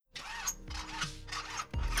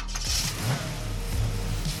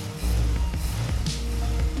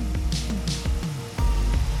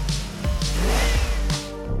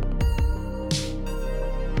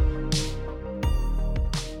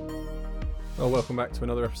Oh, welcome back to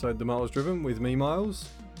another episode of The Miles Driven with me, Miles.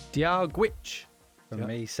 Diargwitch from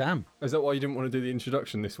me, Sam. Is that why you didn't want to do the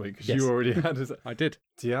introduction this week? Because Yes. you already had. I did.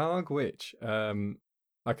 Diargwitch.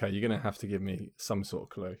 Okay, you're going to have to give me some sort of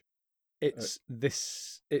clue. It's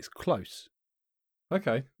close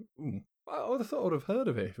Okay. I would have thought I would have heard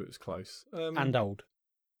of it if it was close. and old.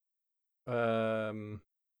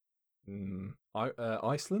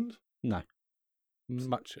 Iceland? No.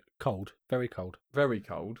 Much cold. Very cold. Very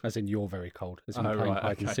cold. As in you're very cold. As in Oh, playing right,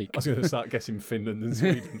 hide and okay. seek. I was going to start guessing Finland and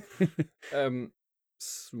Sweden.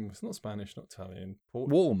 It's not Spanish, not Italian.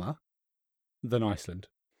 Warmer than Iceland.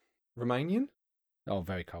 Romanian? Oh,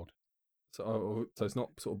 very cold. So it's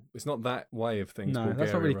not it's not that way of things. No, Bulgaria,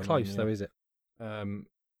 that's not really Romania. close though, is it?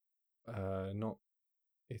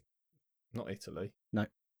 Not Italy. No.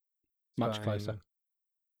 Much Spain, closer.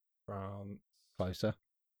 France. Closer.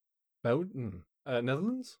 Belgium.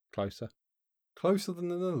 Netherlands? Closer. Closer than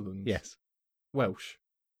the Netherlands? Yes. Welsh.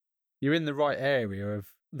 You're in the right area of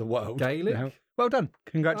the world. Gaelic? now. Well done.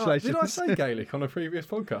 Congratulations. Did I say Gaelic on a previous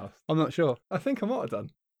podcast? I'm not sure. I think I might have done.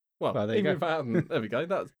 Well, Well, there you even go. if I hadn't, there we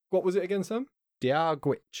go. What was it again, Sam?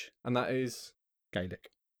 Diargwitch. And that is... Gaelic.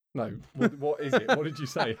 No, what is it? What did you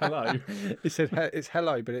say? Hello? It said it's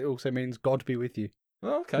hello, but it also means God be with you.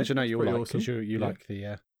 Oh, okay. Which I know That's you'll pretty like awesome. because you Yeah. like the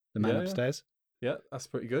man Yeah, yeah. upstairs. Yeah, that's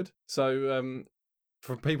pretty good. So,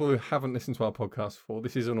 for people who haven't listened to our podcast before,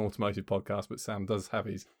 this is an automotive podcast, but Sam does have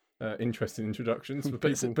his interesting introductions for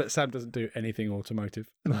people. But Sam doesn't do anything automotive.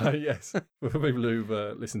 Yes, but for people who've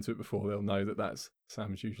listened to it before, they'll know that that's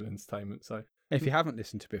Sam's usual entertainment. So, If you haven't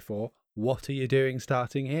listened to it before, what are you doing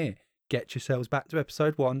starting here? Get yourselves back to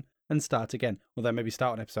episode 1 and start again. Although maybe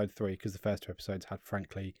start on episode 3 because the first 2 episodes had,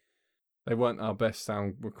 frankly, they weren't our best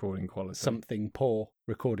sound recording quality. something poor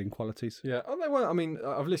recording qualities. Yeah, oh, they weren't. I mean,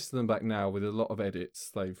 I've listened to them back now with a lot of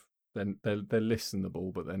edits. They're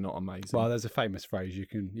listenable, but they're not amazing. Well, there's a famous phrase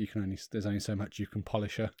there's only so much you can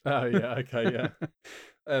polish her. Oh yeah, okay, yeah.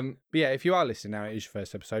 But yeah, if you are listening now, it is your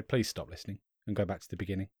first episode. Please stop listening and go back to the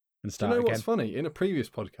beginning and Do start you know again. what's funny? In a previous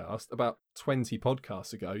podcast, about 20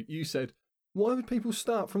 podcasts ago, you said, "Why would people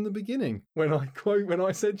start from the beginning?" When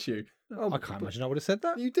I said to you, I can't imagine I would have said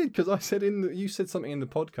that. You did, because I said you said something in the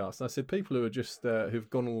podcast. And I said people who are just who've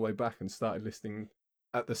gone all the way back and started listening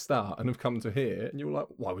at the start and have come to here, and you were like,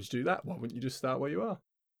 "Why would you do that? Why wouldn't you just start where you are?"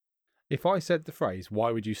 If I said the phrase,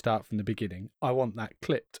 why would you start from the beginning? I want that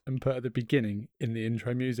clipped and put at the beginning in the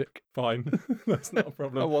intro music. Fine, that's not a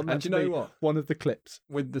problem. I want that And do to you know be what? one of the clips.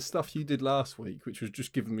 With the stuff you did last week, which was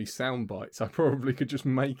just giving me sound bites, I probably could just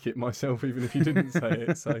make it myself, even if you didn't say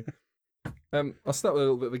it. So, I'll start with a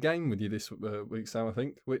little bit of a game with you this week, Sam. I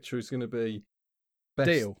think, which is going to be best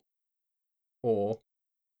Deal. or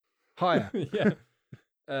Higher.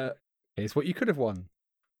 yeah, Here's what you could have won.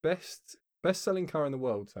 best-selling car in the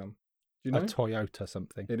world, Sam. Do you know? A Toyota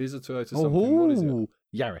something. It is a Toyota something. What is it?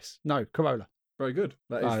 Yaris. No, Corolla. Very good.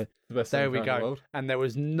 That is the best There selling we car in the go. world. And there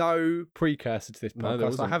was no precursor to this No, there podcast. I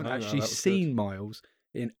wasn't. haven't No, actually that was seen Miles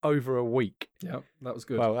in over a week. Yeah, that was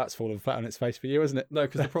good. Well, that's fallen flat on its face for you, isn't it? No,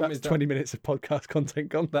 because the problem That's is that 20 minutes of podcast content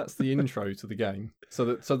gone. that's the intro to the game, so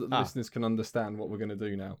that the listeners can understand what we're going to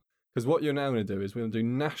do now. Because what you're now going to do is we're going to do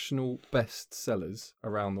national best sellers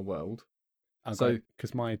around the world.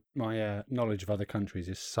 Because my knowledge of other countries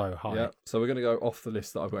is so high. Yeah, so we're going to go off the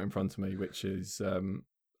list that I've got in front of me, which is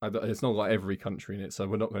it's not like every country in it, so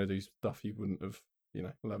we're not going to do stuff you wouldn't have,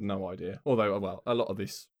 we'll have no idea. Although, well, a lot of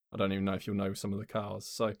this, I don't even know if you'll know some of the cars.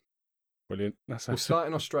 So Brilliant. we'll start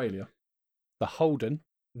in Australia. The Holden.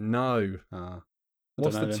 No.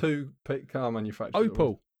 What's the then. two car manufacturers?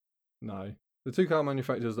 Opel. No. The two car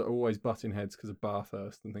manufacturers that are always butting heads because of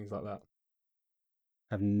Bathurst and things like that.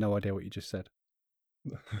 I have no idea what you just said.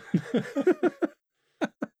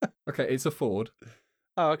 Okay, it's a Ford.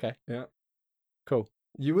 Oh, okay. Yeah. Cool.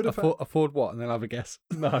 You would have afford what? And then I'll have a guess.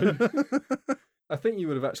 No. I think you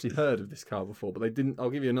would have actually heard of this car before, but they didn't. I'll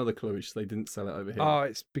give you another clue, which they didn't sell it over here. Oh,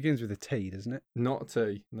 it begins with a T, doesn't it? Not a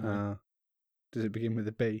T. No. Does it begin with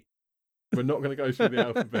a B? We're not going to go through the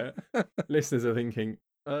alphabet. Listeners are thinking,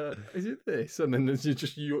 is it this? And then there's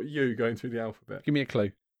just you going through the alphabet. Give me a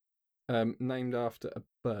clue. Named after a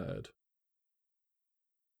bird.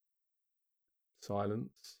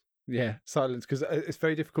 Silence. Yeah, silence, because it's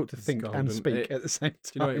very difficult to think golden. and speak at the same time.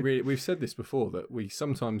 Do you know, we've said this before, that we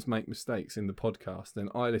sometimes make mistakes in the podcast, and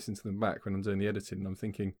I listen to them back when I'm doing the editing, and I'm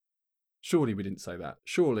thinking, surely we didn't say that.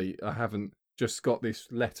 Surely I haven't just got this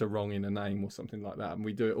letter wrong in a name or something like that. And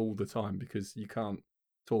we do it all the time because you can't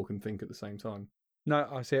talk and think at the same time. No,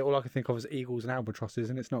 I see. All I can think of is eagles and albatrosses,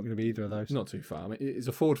 and it's not going to be either of those. Not too far. I mean, it's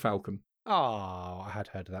a Ford Falcon. Oh, I had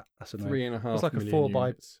heard of that. That's annoying. 3.5 It's like a million 4x4,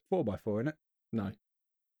 units. isn't it? No.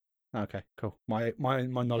 Okay, cool. My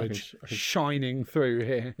knowledge I can- shining through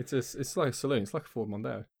here. It's like a saloon. It's like a Ford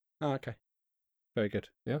Mondeo. Oh, okay. Very good.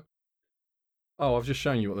 Oh, I've just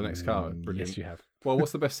shown you what the next car is. Yes, Brilliant. you have. Well,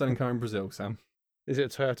 what's the best-selling car in Brazil, Sam? Is it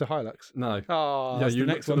a Toyota Hilux? No. Oh, Yeah, that's you the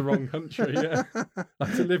looked next at the one. wrong country. Yeah,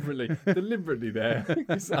 I deliberately there.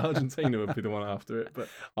 Because Argentina would be the one after it, but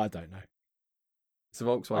I don't know. it's a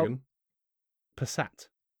Volkswagen Passat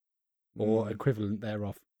or Mm, equivalent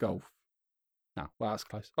thereof. Golf. No, well, that's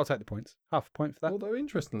close. I'll take the points. Half a point for that. Although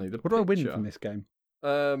interestingly, the What do I win picture- from this game?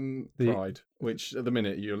 The pride, which at the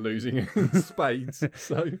minute you're losing in spades.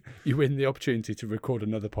 So You win the opportunity to record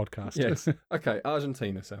another podcast. yes, okay,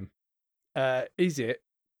 Argentina, Sam. Is it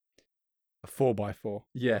a 4x4?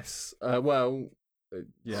 Yes.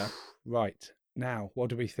 Yeah. Right. Now, what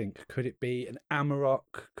do we think? Could it be an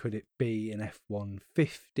Amarok? Could it be an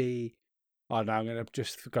F-150? I don't know, I'm going to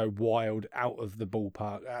just go wild out of the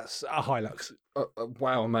ballpark. That's a Hilux.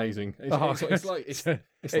 Wow, amazing! It's like it's like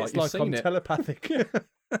you've I'm seen it. telepathic.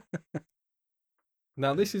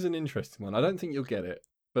 Now this is an interesting one. I don't think you'll get it,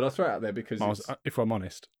 but I'll throw it out there because Miles, it's- if I'm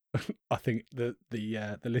honest, I think the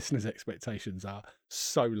listeners' expectations are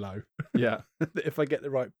so low yeah, that if I get the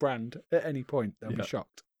right brand at any point, they'll Yeah. be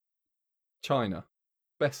shocked. China,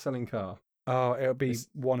 best-selling car. Oh, it'll be It's-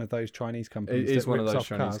 one of those Chinese companies. It is that one of rips those off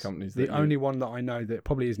Chinese cars. companies. The that only one that I know that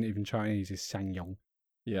probably isn't even Chinese is SsangYong.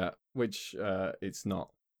 yeah, which it's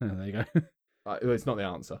not. Oh, there you go. Well, it's not the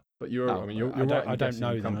answer, but you're. Oh, I mean, you're I right. don't, in I don't guessing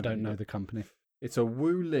know the them. I company, don't know but the company. It's a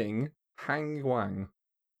Wuling Hangguang.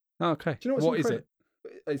 Oh, okay. Do you know what's what is it?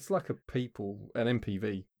 incredible? It's like an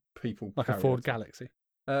MPV people Like a carrier. Ford Galaxy.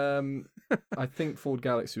 I think Ford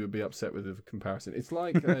Galaxy would be upset with the comparison. It's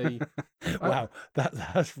like a Wow,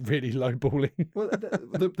 that's really lowballing. well,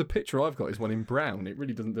 the picture I've got is one in brown. It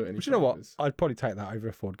really doesn't do it any. But you know what? favours. I'd probably take that over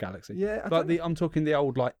a Ford Galaxy. Yeah, I'm talking the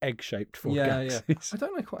old like egg-shaped Ford Galaxies. I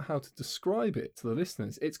don't know quite how to describe it to the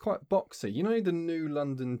listeners. It's quite boxy. You know the new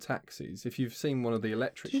London taxis. If you've seen one of the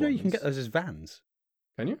electric Do you know you can ones- get those as vans?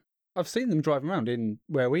 Can you? I've seen them driving around in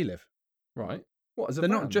where we live. Right. What is a They're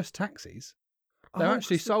van? not just taxis. They're Oh,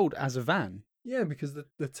 actually 'cause sold as a van. Yeah, because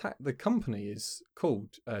the company is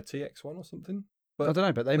called TX1 or something. I don't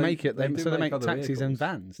know, but they make it. they do They make make other taxis and vehicles.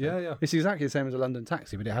 vans. Yeah, yeah. It's exactly the same as a London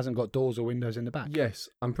taxi, but it hasn't got doors or windows in the back. Yes,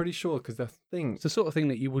 I'm pretty sure because I think It's the sort of thing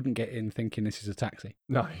that you wouldn't get in thinking this is a taxi.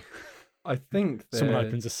 no, I think Someone they're-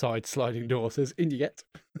 opens a side sliding door, says, "In you get."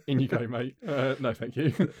 In you go, mate. No, thank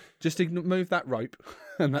you. Just move that rope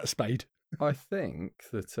and that spade. I think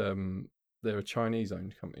that they're a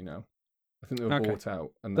Chinese-owned company now. I think they were Okay. bought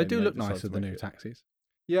out, and They do may look decide nicer to than make new it. taxis.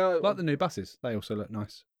 Yeah, Like the new buses, they also look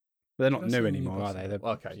nice. But they're not Did I new say anymore, are buses? they? They're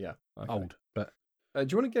Okay, yeah, okay. old. But Do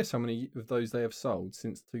you want to guess how many of those they have sold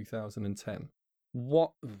since 2010?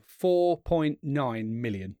 what? 4.9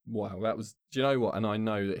 million. Wow, that was. Do you know what? And I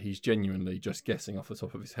know that he's genuinely just guessing off the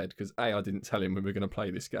top of his head because A, I didn't tell him we were going to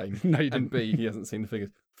play this game, No, you and didn't. B, he hasn't seen the figures.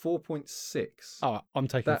 4.6. Oh, I'm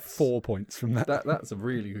taking That's- 4 points from that. That's a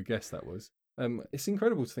really good guess. That was. It's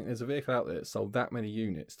incredible to think there's a vehicle out there that sold that many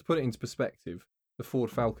units. To put it into perspective, the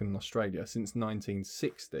Ford Falcon in Australia since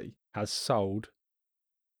 1960. Has sold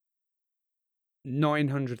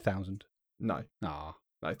 900,000. No, Ah,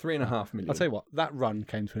 no, 3.5 million. I'll tell you what, that run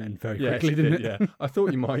came to an end very Yeah, quickly, didn't it? Yeah, I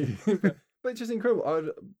thought you might. But it's just incredible.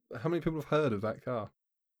 How many people have heard of that car?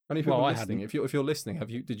 How many people Well, I listening? hadn't. If you're listening, have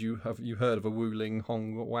you heard of a Wuling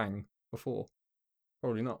Hong Wang before?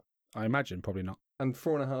 Probably not. I imagine probably not. And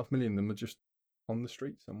 4.5 million of them are just on the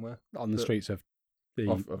street somewhere On the But- streets of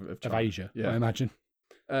of of China. Asia, Yeah. I imagine.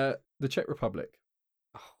 The Czech Republic.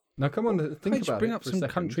 Oh, Now, come on, think Can't you about bring it up for a some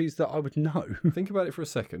second. countries that I would know? Think about it for a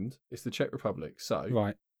second. It's the Czech Republic. So,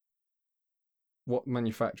 Right. what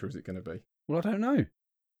manufacturer is it going to be? Well, I don't know.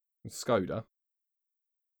 Skoda? Well,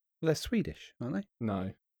 they're Swedish, aren't they?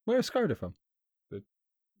 No. Where are Skoda from? The-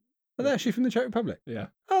 Are they actually from the Czech Republic? Yeah.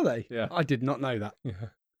 Are they? Yeah. I did not know that. Yeah.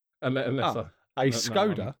 Unless Oh, I. A No,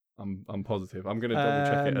 Skoda? I'm positive. I'm going to double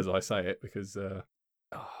check it Um, as I say it because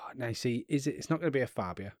Oh, now see, it's not going to be a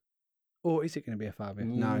Fabia. Or is it going to be a Fabia?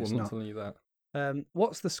 No, ooh, it's I'm not. telling you that.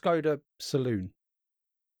 What's the Skoda saloon?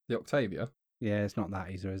 The Octavia. Yeah, it's not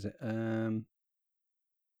that either, is it?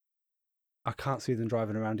 I can't see them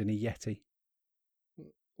driving around in a Yeti.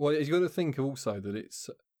 Well, you've got to think also that it's.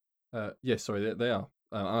 Yes, sorry, they are.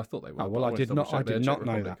 I thought they were. Oh, but well, I wanted to did not- double-check. I did They're a not Czech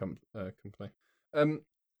know Republic company.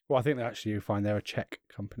 Well, I think that actually you find they're a Czech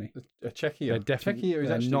company. Czechia. They're definitely Czechia is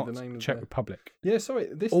they're actually not the name of Czech the... Republic. Yeah, sorry.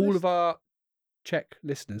 This All list of our Czech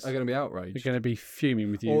listeners are are going to be outraged. going to be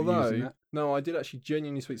fuming with you using Although, that. no, I did actually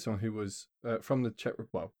genuinely speak to someone who was from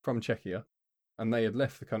Czechia, and they had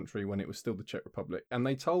left the country when it was still the Czech Republic, and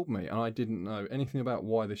they told me, and I didn't know anything about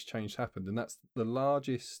why this change happened, and that's the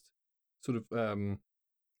largest sort of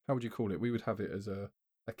how would you call it? We would have it as a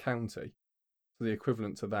county. So the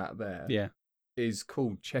equivalent to that there Yeah. is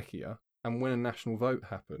called Czechia. And when a national vote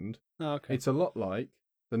happened, Oh, okay. it's a lot like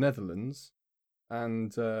the Netherlands,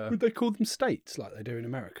 and Would they call them states like they do in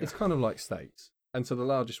America? it's kind of like states. And so the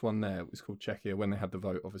largest one there was called Czechia. When they had the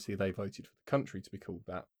vote, obviously they voted for the country to be called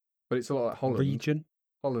that. But it's a lot like Holland. Region.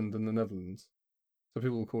 Holland and the Netherlands. So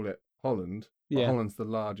people will call it Holland. But Yeah. Holland's the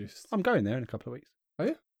largest I'm going there in a couple of weeks. Are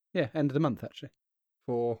you? Yeah, end of the month actually.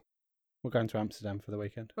 for. We're going to Amsterdam for the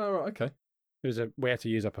weekend. Oh, right, okay. We had to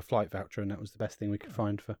use up a flight voucher, and that was the best thing we could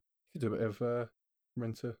find for. You could do a bit of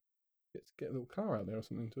get a little car out there or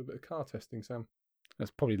something, do a bit of car testing, Sam.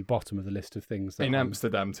 That's probably the bottom of the list of things. That In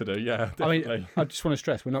Amsterdam to do, yeah, I definitely. mean, I just want to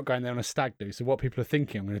stress we're not going there on a stag do. So what people are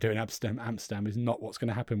thinking I'm going to do in Amsterdam is not what's going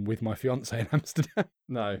to happen with my fiance in Amsterdam.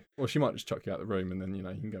 No. Well, she might just chuck you out the room and then, you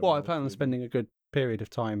can go. Well, I wild plan on for- spending a good period of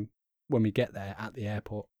time when we get there at the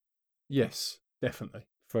airport Yes, definitely.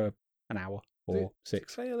 for an hour or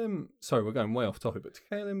 6. KLM, sorry, we're going way off topic, but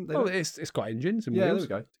KLM, Oh, it's got engines and yeah, wheels.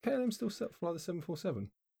 there we go. KLM still set fly the 747?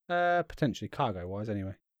 Potentially cargo wise,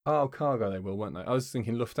 anyway. Oh, cargo they will, won't they? I was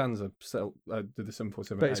thinking Lufthansa did the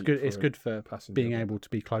 747. But it's good. It's good for passenger. being able to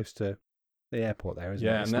be close to the airport there, isn't it?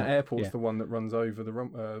 Yeah, It's and that not- airport's yeah. the one that runs over the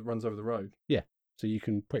road. So you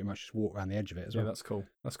can pretty much just walk around the edge of it as Yeah, well. that's cool.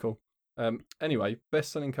 That's cool. Anyway,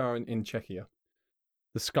 best-selling car in Czechia.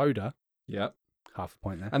 The Skoda, Yeah, half a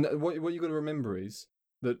point there. and what you got to remember is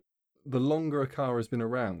that the longer a car has been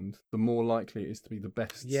around, the more likely it is to be the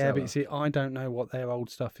best. Yeah, seller. but you see, I don't know what their old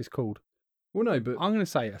stuff is called. Well, no, but I'm going to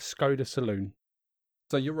say a Skoda Saloon.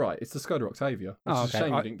 so you're right. It's the Skoda Octavia. Which Oh, is a okay.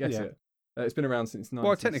 shame you didn't get yeah. it. It's been around since 1996.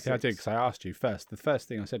 Well, technically I did because I asked you first. The first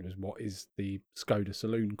thing I said was, what is the Skoda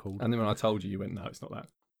Saloon called? And then when I told you, you went, no, it's not that.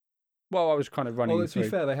 Well, I was kind of running Well, to be through.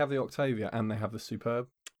 fair, they have the Octavia and they have the Superb.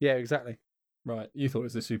 Yeah, exactly. Right. You thought it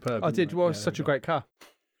was the Superb. I didn't did. you? Well, Yeah, it's there such we a go. great car.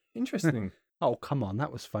 Interesting. Oh, come on.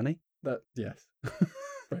 That was funny. Yes.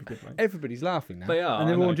 Very good, mate. Everybody's laughing now. They are, And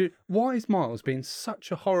they're I know. wondering, why is Miles being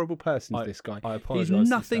such a horrible person to this guy? I He's apologise. to you,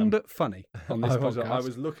 nothing Sam. but funny on this podcast. I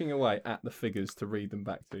was looking away at the figures to read them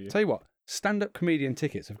back to you. Tell you what, stand-up comedian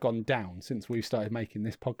tickets have gone down since we've started making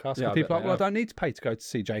this podcast. Yeah, I People bet are like, they well, I have. don't need to pay to go to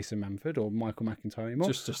see Jason Manford or Michael McIntyre anymore.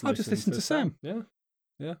 Just I'll just listen to Sam. Yeah.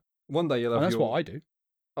 Yeah. One day you'll have And that's your... what I do.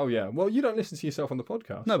 Oh, yeah. Well, you don't listen to yourself on the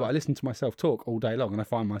podcast. No, but I listen to myself talk all day long and I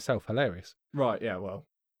find myself hilarious. Right, yeah, well,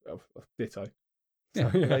 ditto. Yeah,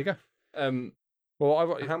 So, well, there you go.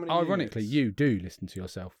 Well, How many ironically, units? you do listen to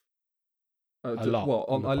yourself. A lot Well,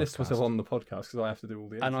 on the I listen to myself podcast. on the podcast because I have to do all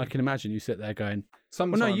the And I editing. can imagine you sit there going,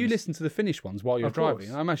 Sometimes, well, no, you listen to the finished ones while you're Of driving. course.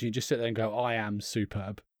 And I imagine you just sit there and go, I am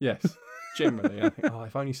superb. Yes, generally. I think,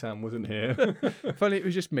 if only Sam wasn't here. If only it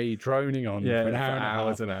was just me droning on Yeah, for an hour and a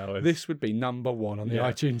hours half. and hours. This would be number one on the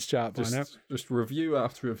Yeah. iTunes chart by now. just review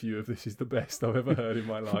after review of this is the best I've ever heard in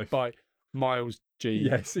my life. By Miles G1,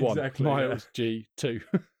 Yes, exactly, yeah. Miles G2.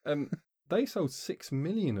 They sold 6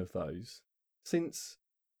 million of those since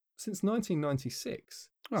 1996.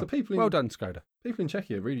 Oh, so people in well done, Skoda. people in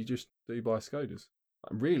Czechia really just do buy Skodas.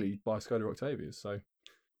 Like, really buy Skoda Octavias. So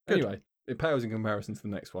Good. anyway, it pales in comparison to the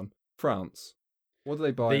next one. France. What do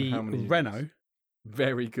they buy? and The how many units? Renault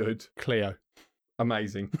Very good. Clio.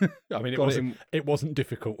 Amazing. I mean, Got it it wasn't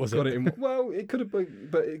difficult, was Got it? it in. Well, it could have been,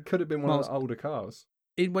 but it could have been one Miles- of the older cars.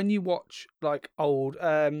 When you watch like old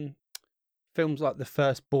films like the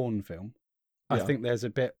first Bourne film, I Yeah. think there's a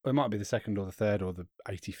bit, it might be the second or the third or the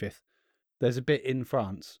 85th, there's a bit in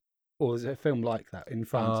France, or there's a film like that in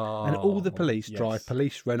France, and all the Oh, police drive yes.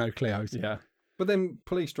 police Renault Clios. Yeah. But then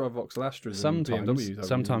police drive Vauxhall Astras and BMWs. over in the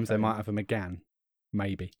Sometimes they UK. might have a Megane,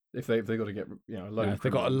 maybe. If they've got to get a load. If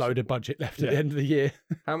they've got a criminals. load of budget left at Yeah. the end of the year.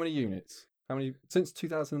 How many units? How many since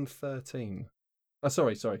 2013?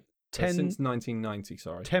 Sorry. 10 Since 1990.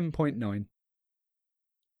 Sorry. 10.9.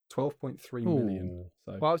 12.3 million. Ooh.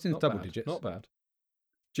 So Well, it's in not double bad, digits. Not bad.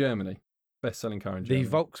 Germany, best-selling car in The Germany.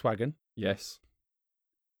 Volkswagen, Yes.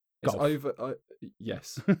 It's Golf. over.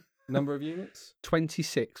 Yes. Number of units.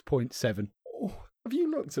 26.7. Oh, have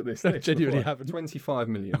you looked at this? I list genuinely before? haven't. 25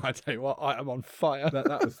 million. I tell you what, I am on fire. that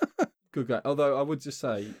was good. Go. Although I would just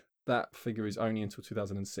say that figure is only until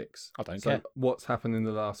 2006. I don't So care. what's happened in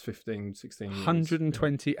the last 15, 16 years?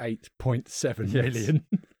 128.7 Yes. million.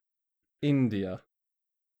 India.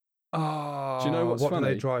 Oh, Do you know what's what do funny?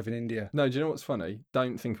 they drive in India? No, do you know what's funny?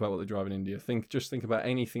 Don't think about what they drive in India. Just think about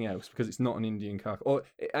anything else because it's not an Indian car. Or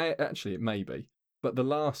actually, it may be. But the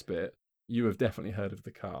last bit, you have definitely heard of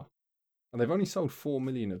the car. And they've only sold 4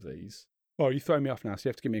 million of these. Oh, you throw me off now, so you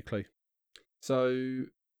have to give me a clue. So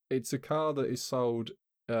it's a car that is sold.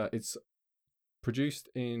 It's produced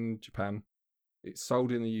in Japan. It's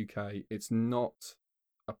sold in the UK. It's not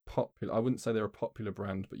a popular. I wouldn't say they're a popular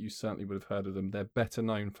brand, but you certainly would have heard of them. They're better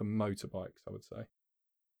known for motorbikes, I would say,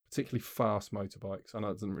 particularly fast motorbikes. I know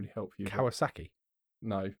it doesn't really help you. Kawasaki.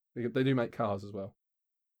 No, they do make cars as well.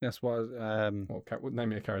 That's why. Well, name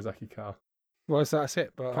me a Kawasaki car. Well, that's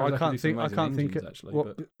it. But Kawasaki I can't do some think. I amazing can't think. engines, actually,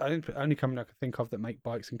 What but- only company I can think of that make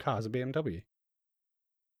bikes and cars are BMW.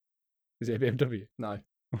 Is it a BMW? No,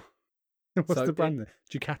 What's So the brand? Then?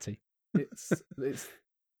 Ducati.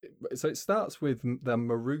 so it starts with the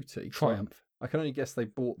Maruti Triumph. I can only guess they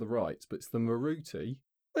bought the rights, but it's the Maruti.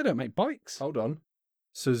 They don't make bikes. Hold on,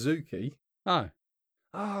 Suzuki.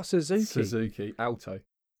 Suzuki. Alto.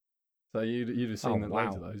 So you'd have seen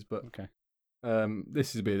loads of wow. those, but Okay.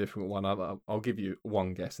 this is a bit difficult one. I'll give you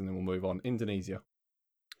one guess and then we'll move on. Indonesia.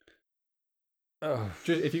 Oh.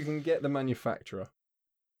 If you can get the manufacturer.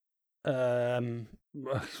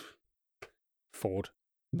 Ford.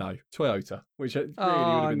 No, Toyota, which really would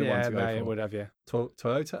have been the one to go it for. would have, yeah.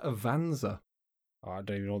 Toyota Avanza. Oh, I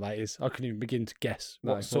don't even know what that is. I couldn't even begin to guess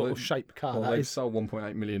No, what sort well, of shape car Well, that they've is. sold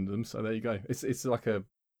 1.8 million of them, so there you go. It's like a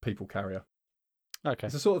people carrier. Okay.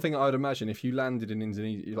 It's the sort of thing I'd imagine if you landed in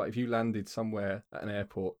Indonesia, like if you landed somewhere at an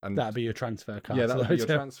airport and That'd be your transfer car. yeah, to that would be your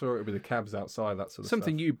those, transfer. It would be the cabs outside, that sort of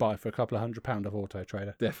Something stuff. you buy for a couple of £100 of Auto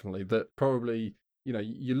Trader. Definitely. That probably,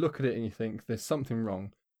 you look at it and you think there's something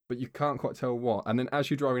wrong, but you can't quite tell what. And then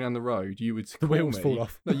as you're driving down the road, you would The call wheels me. fall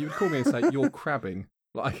off. No, you would call me and say you're crabbing.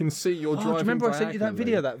 Like I can see you're driving. Do you remember I sent you that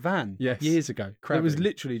video of diagonally. that van Yes. years ago? It was Crabbing.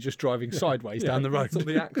 literally just driving sideways down the road. So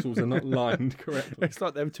the axles are not lined correctly. It's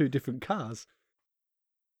like them two different cars.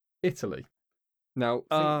 Italy. Now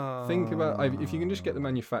think about if you can just get the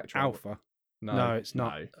manufacturer. Alpha. No, No, it's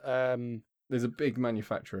not. no. There's a big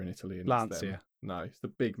manufacturer in Italy. And it's them. Lancia. No, it's the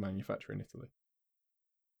big manufacturer in Italy.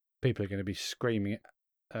 People are going to be screaming it.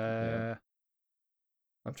 Yeah.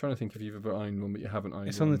 I'm trying to think if you've ever owned one, but you haven't owned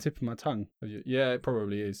It's one. on the tip of my tongue. Have you? Yeah, it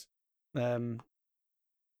probably is.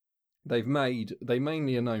 They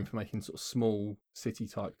mainly are known for making sort of small city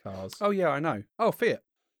type cars. Oh, yeah, I know. Oh, Fiat.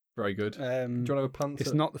 Very good. Do you want to have a punt?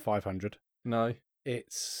 It's not the 500. No.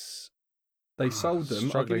 It's... They sold them. I'll give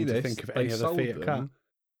Struggling you to this. think of They any other sold Fiat them. car.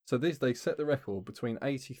 So they set the record between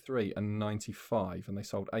 83 and 95, and they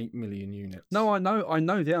sold 8 million units. No, I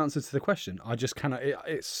know the answer to the question. I just cannot.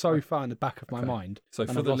 It's so far in the back of my Okay. mind. So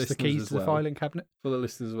And for I've the lost the listeners keys as to the well, filing cabinet. for the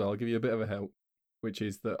listeners as well, I'll give you a bit of a help, which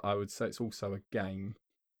is that I would say it's also a game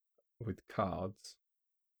with cards.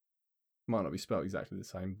 Might not be spelled exactly the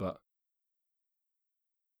same, but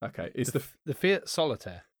okay, it's The Fiat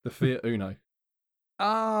Solitaire. the Fiat Uno.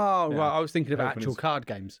 Oh, Yeah. right. I was thinking of Hoping actual it's- card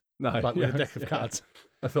games, No, like with a deck of cards.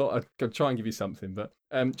 I thought I'd try and give you something, but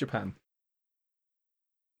Japan.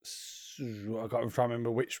 I got to try and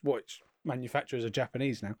remember which manufacturers are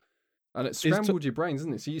Japanese now. And it scrambled your brains,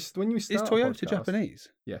 isn't it? So when you Is start a Toyota podcast- Japanese?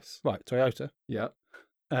 Yes. Right, Toyota. Yeah.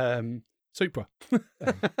 Supra.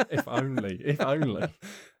 If only. If only.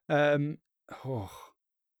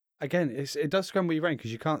 Again, it does scramble your brain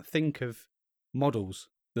because you can't think of models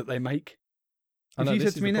that they make. I If know, you this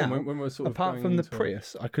said to is me the now, problem, when we're sort of apart going from the into it.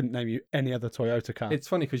 Prius, I couldn't name you any other Toyota car. It's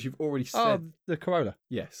funny because you've already said Oh, the Corolla.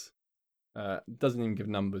 yes. Doesn't even give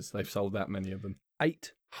numbers. They've sold that many of them.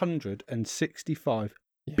 865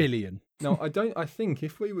 Yeah. billion. No, I think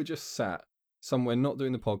if we were just sat somewhere, not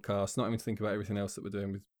doing the podcast, not even to think about everything else that we're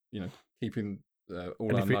doing with, keeping all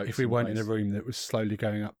And our notes. if we weren't in a place, room that was slowly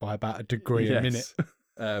going up by about a degree a minute.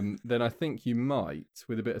 then I think you might,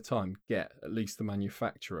 with a bit of time, get at least the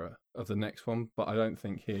manufacturer of the next one. But I don't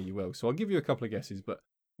think here you will. So I'll give you a couple of guesses, but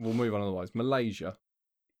we'll move on otherwise. Malaysia.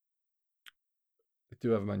 They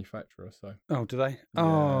do have a manufacturer, so. Oh, do they? Yeah.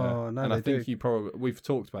 Oh, no, and they I think do. we've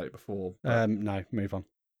talked about it before. But No, move on.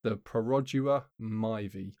 the Perodua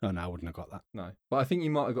Myvi. Oh, no, I wouldn't have got that. No, but I think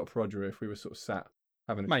you might have got Perodua if we were sort of sat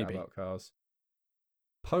having a chat Maybe. about cars.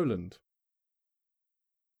 Poland.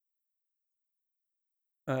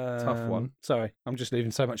 Tough one. Sorry, I'm just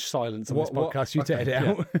leaving so much silence on this What- podcast. You to okay,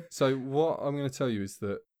 edit out. So what I'm going to tell you is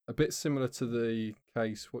that a bit similar to the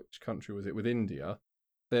case, which country was it, with India,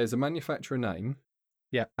 there's a manufacturer name.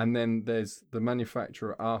 Yeah. And then there's the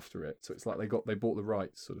manufacturer after it. So it's like they bought the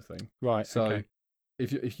rights sort of thing. Right. So okay.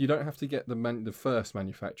 if you don't have to get the first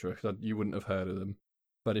manufacturer, because you wouldn't have heard of them,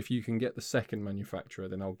 but if you can get the second manufacturer,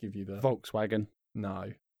 then I'll give you the Volkswagen.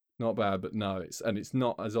 No, not bad, but no, it's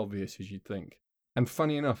not as obvious as you'd think. And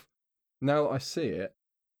funny enough, now that I see it,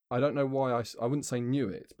 I don't know why I wouldn't say knew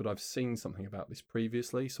it, but I've seen something about this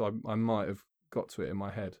previously, so I might have got to it in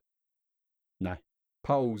my head. No.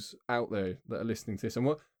 Polls out there that are listening to this,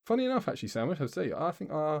 and funny enough, actually, Sam, I have to say, I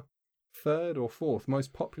think our third or fourth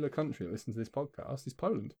most popular country that listens to this podcast is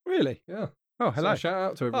Poland. Really? Yeah. Oh, hello. So shout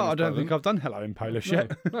out to Oh, everyone. I don't think I've done hello in Polish no,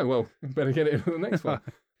 yet. no, well, better get it for the next one.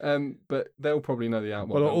 But they'll probably know the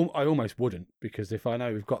outline. Well, I almost wouldn't, because if I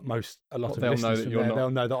know we've got a lot of they'll know listeners that from you're there, not. they'll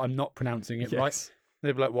know that I'm not pronouncing it right. Yes.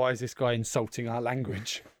 They'll be like, why is this guy insulting our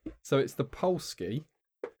language? So it's the Polski,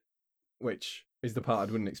 which is the part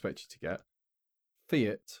I wouldn't expect you to get.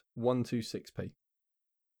 Fiat 126p.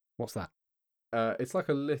 What's that? It's like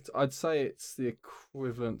I'd say it's the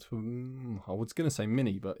equivalent to. I was going to say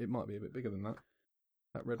mini, but it might be a bit bigger than that.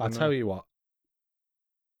 I'll tell you what.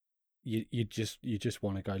 You just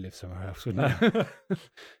want to go live somewhere else, wouldn't you?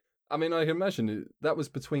 I mean, I can imagine that was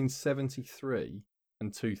between 73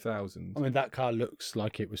 and 2000. I mean, that car looks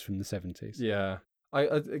like it was from the 70s. Yeah.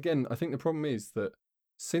 I think the problem is that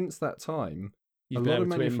since that time, You've a been lot of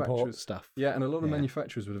able to import manufacturers stuff. Yeah, and a lot of Yeah.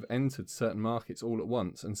 manufacturers would have entered certain markets all at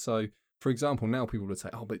once. And so, for example, now people would say,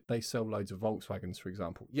 oh, but they sell loads of Volkswagens, for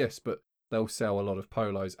example. Yes, but they'll sell a lot of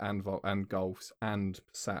Polos and Golfs and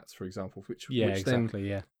Passats, for example, which Exactly,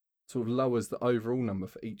 then sort of lowers the overall number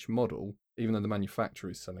for each model, even though the manufacturer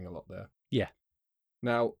is selling a lot there. Yeah.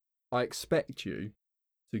 Now, I expect you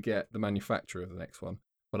to get the manufacturer of the next one,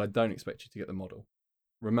 but I don't expect you to get the model.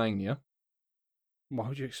 Romania. Why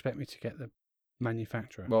would you expect me to get the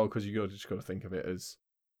manufacturer? Well, because you just got to think of it as,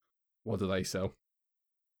 what do they sell?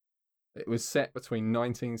 It was set between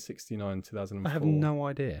 1969 and 2004. I have no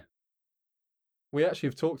idea. We actually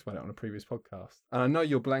have talked about it on a previous podcast. And I know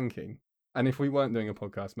you're blanking. And if we weren't doing a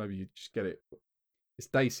podcast, maybe you'd just get it. It's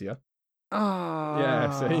Dacia. Ah.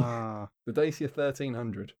 Yeah, see? The Dacia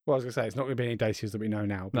 1300. Well, I was going to say, it's not going to be any Dacias that we know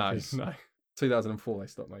now. Because... No. 2004, they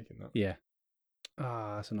stopped making that. Yeah.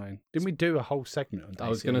 Ah, that's annoying. Didn't we do a whole segment on Dacia? I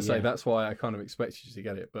was going to say, that's why I kind of expected you to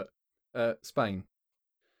get it. But Spain.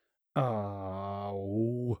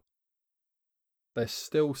 Oh. They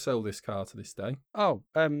still sell this car to this day. Oh,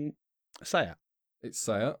 Seat. It's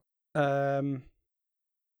Seat.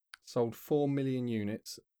 Sold 4 million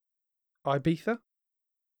units. Ibiza?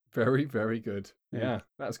 Very, very good. Yeah,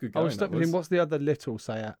 that's good I going. was stuck with him. What's the other little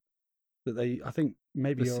Seat that I think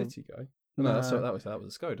maybe the City Go? No, that was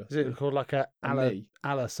a Skoda. Is it called like a Me.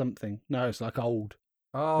 Ala something? No, it's like old.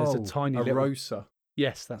 Oh, there's a tiny little... Rosa.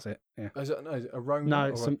 Yes, that's it. Yeah. Is it a Rona? No,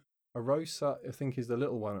 it's a Rosa, I think, is the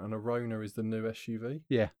little one, and a Rona is the new SUV.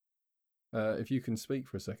 Yeah. If you can speak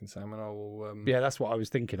for a second, Sam, and I will. Yeah, that's what I was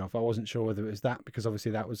thinking of. I wasn't sure whether it was that, because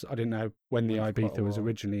obviously I didn't know when the Ibiza was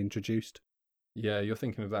originally introduced. Yeah, you're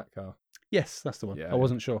thinking of that car. Yes, that's the one. Yeah. I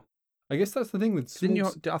wasn't sure. I guess that's the thing with.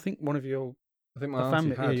 I think one of your. I think my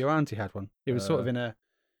family, auntie had. Yeah, your auntie had one. It was sort of in a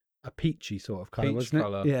peachy sort of colour, peach wasn't it?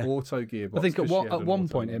 colour, Yeah. auto gearbox. I think at an one auto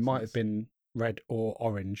point it might have license. been red or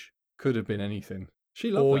orange. Could have been anything. She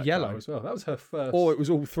loved Or that yellow car as well. That was her first. Or it was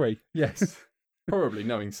all three. Yes. Probably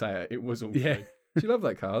knowing Seat, it was all Yeah. three. She loved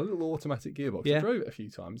that car, a little automatic gearbox. Yeah. I drove it a few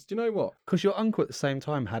times. Do you know what? Because your uncle at the same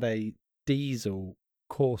time had a diesel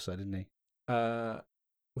Corsa, didn't he?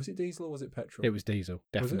 Was it diesel or was it petrol? It was diesel,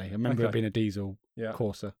 definitely. it? I remember it Okay. being a diesel Yeah.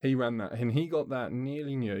 Corsa. He ran that, and he got that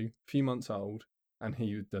nearly new, a few months old, and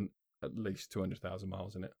he had done at least 200,000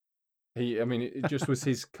 miles in it. It just was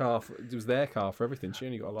his car. It was their car for everything. She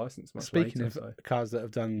only got a license much Speaking later. of cars that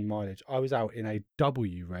have done mileage, I was out in a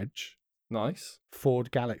W reg Nice.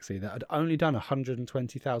 Ford Galaxy that had only done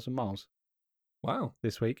 120,000 miles Wow.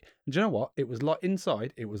 this week. And do you know what? It was like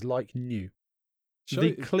inside, it was like new. Show-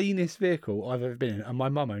 The cleanest vehicle I've ever been in, and my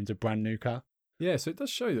mum owns a brand new car. Yeah, so it does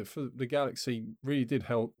show that for the Galaxy really did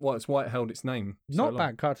help. Well, it's why it held its name. so Not long.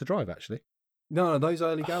 bad car to drive, actually. No, those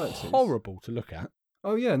early Galaxies. Horrible to look at.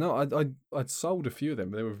 Oh yeah, no, I'd sold a few of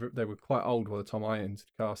them. They were quite old by the time I entered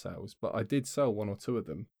car sales, but I did sell one or two of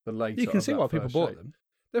them. The later. You can of see that why people first bought shape. them.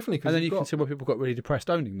 Definitely, And then you can see why people got really depressed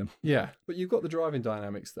owning them. Yeah, but you've got the driving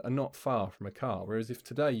dynamics that are not far from a car. Whereas if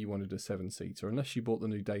today you wanted a 7-seater, unless you bought the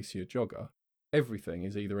new Dacia Jogger, everything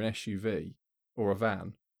is either an SUV or a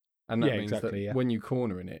van, and that Yeah, means exactly, that yeah. when you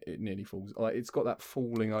corner in it, it nearly falls. Like it's got that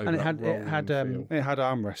falling over. And it that had rolling feel. it had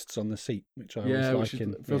armrests on the seat, which I Yeah, always which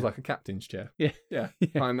like. feels like a captain's chair. Yeah. Yeah,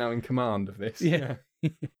 Yeah. I'm now in command of this. Yeah.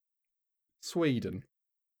 Sweden,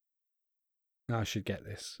 I should get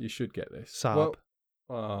this. you should get this. Saab.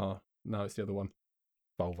 Well, no, it's the other one.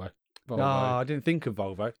 Volvo. Volvo. No, I didn't think of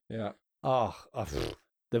Volvo. Yeah.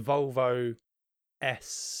 The Volvo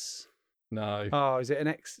S. No. Oh, is it an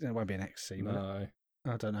X? It won't be an XC, will it? No.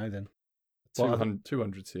 I don't know then.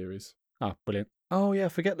 200 series. Oh, brilliant. Oh, yeah,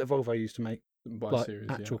 forget that Volvo used to make By series,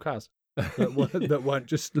 actual cars yeah. that weren't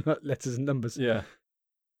just letters and numbers. Yeah.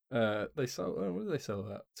 They sell. What did they sell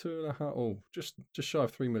that? 2.5. Oh, just shy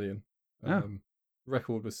of 3 million.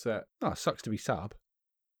 Record was set. Oh, it sucks to be Saab.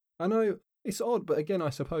 I know it's odd, but again,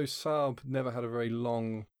 I suppose Saab never had a very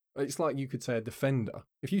long It's like you could say a Defender.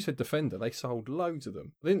 If you said Defender, they sold loads of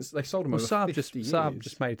them. They sold them over Saab 50 years. Saab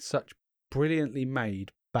just made such brilliantly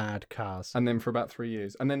made bad cars. And then for about 3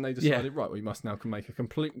 years. And then they decided, right, we must now make a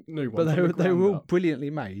complete new one. But they were all up. brilliantly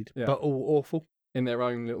made, but all awful. In their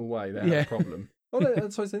own little way, they had a problem.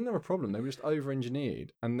 Well, so they didn't have a problem. They were just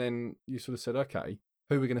over-engineered. And then you sort of said, okay,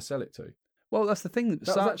 who are we going to sell it to? Well, that's the thing.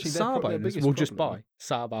 Saab owners will just buy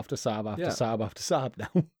Saab after Saab after Saab after Saab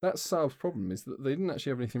now. That's Saab's problem, is that they didn't actually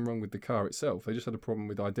have anything wrong with the car itself. They just had a problem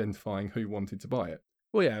with identifying who wanted to buy it.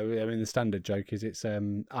 Well, yeah, I mean, the standard joke is it's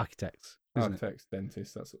architects. Architects,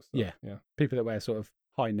 dentists, that sort of stuff. Yeah. People that wear sort of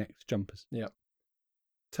high-necked jumpers. Yeah.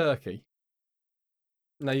 Turkey.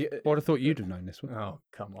 Now, Well, I thought you'd have known this one. Oh,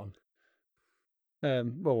 come on.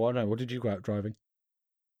 Well, I don't know. What did you go out driving?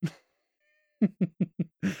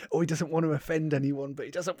 He doesn't want to offend anyone, but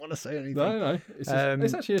he doesn't want to say anything. No.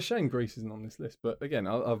 It's actually a shame Greece isn't on this list. But again,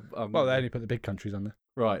 well, they only put the big countries on there.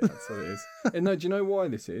 Right, that's what it is. And no, do you know why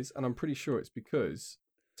this is? And I'm pretty sure it's because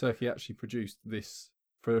Turkey actually produced this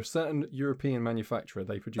for a certain European manufacturer.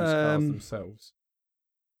 They produce cars themselves.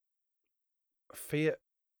 Fiat,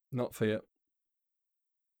 not Fiat.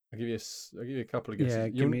 I'll give you a couple of guesses. Yeah,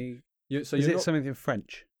 give me. So is it something in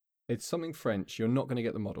French? It's something French. You're not going to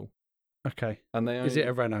get the model. Okay. And is it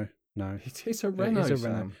a Renault? No. It is a Renault. It is a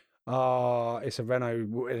Renault. Oh, it's a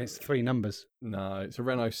Renault, and it's 3 numbers. No, it's a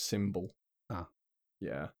Renault symbol. Ah.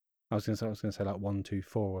 Yeah. I was going to say like 1, 2,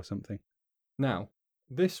 4 or something. Now,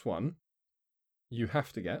 this one, you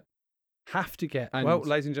have to get. Have to get. Well,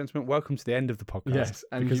 ladies and gentlemen, welcome to the end of the podcast. Yes,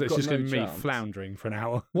 and because it's just no going to be me chance. floundering for an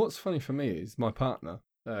hour. What's funny for me is my partner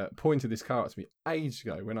pointed this car out to me ages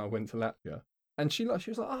ago when I went to Latvia, and she was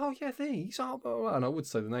like, "Oh yeah, these are," blah, blah, blah. And I would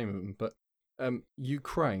say the name of them, but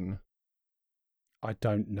Ukraine. I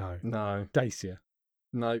don't know. No. Dacia.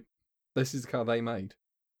 No. This is the car they made.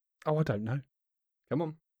 Oh, I don't know. Come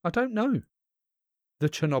on. I don't know. The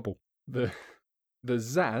Chernobyl. The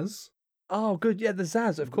Zaz. Oh, good. Yeah, the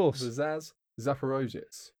Zaz, of course. The Zaz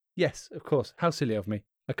Zaporozhets. Yes, of course. How silly of me.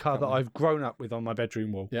 A car that I've grown up with on my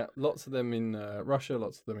bedroom wall. Yeah, lots of them in Russia,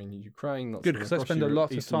 lots of them in Ukraine. Good, because I spend a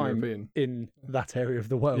lot of time European. in that area of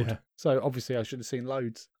the world. Yeah. So obviously I should have seen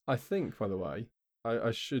loads. I think, by the way,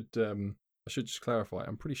 I should just clarify.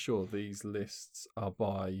 I'm pretty sure these lists are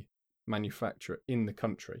by manufacturer in the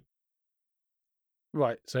country.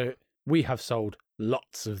 Right, so we have sold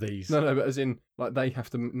lots of these. No, but as in, like, they have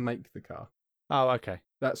to make the car. Oh, okay.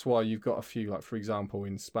 That's why you've got a few, like, for example,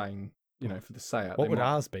 in Spain, for the Seat. What would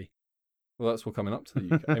ours be? Well, that's what coming up to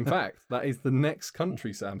the UK. In fact, that is the next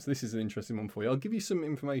country, Sam. So this is an interesting one for you. I'll give you some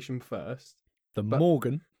information first. The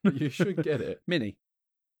Morgan. You should get it. Mini.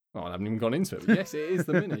 Oh, I haven't even gone into it. But yes, it is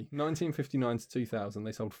the Mini. 1959 to 2000,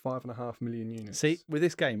 they sold 5.5 million units. See, with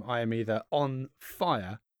this game, I am either on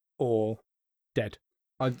fire or dead.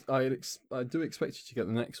 I do expect you to get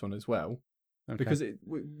the next one as well, because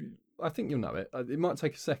I think you'll know it. It might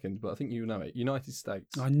take a second, but I think you'll know it. United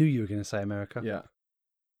States. I knew you were going to say America. Yeah.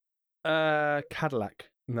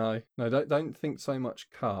 Cadillac. No, don't think so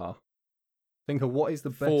much car. Think of what is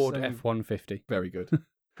the best Ford F-150. Very good.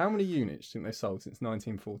 How many units do you think they sold since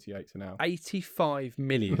 1948 to now? 85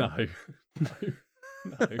 million. No.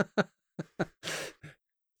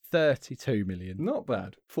 32 million. Not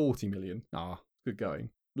bad. 40 million. Good going.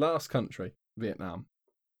 Last country, Vietnam.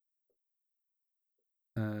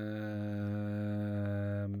 I've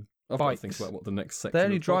got to think about what the next section. They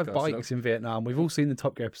only drive bikes in Vietnam. We've all seen the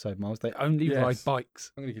Top Gear episode, Miles. They only ride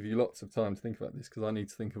bikes. I'm going to give you lots of time to think about this because I need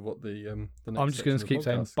to think of what the next. I'm just going to keep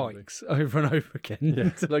saying bikes over and over again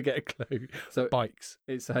until I get a clue. So bikes.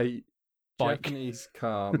 It's a Japanese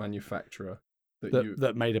car manufacturer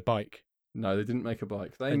that made a bike. No, they didn't make a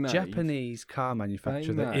bike. Japanese car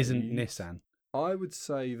manufacturer that isn't Nissan. I would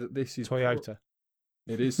say that this is Toyota.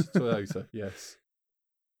 It is Toyota. Yes.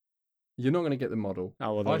 You're not going to get the model.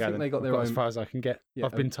 Oh, well, I think they got their own. As far as I can get. Yeah,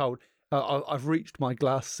 I've been told. I've reached my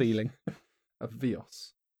glass ceiling. A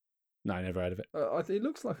Vios. No, I never heard of it. It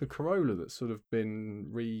looks like a Corolla that's sort of been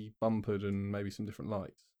re-bumpered and maybe some different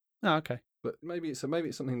lights. Oh, okay. But maybe it's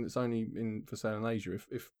something that's only for sale in Asia.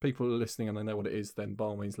 If people are listening and they know what it is, then by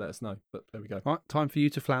all means let us know. But there we go. All right, time for you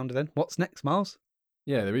to flounder then. What's next, Miles?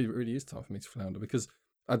 Yeah, there really is time for me to flounder because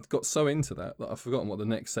I'd got so into that I've forgotten what the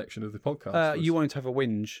next section of the podcast was. You wanted to have a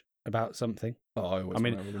whinge about something. Oh, I always want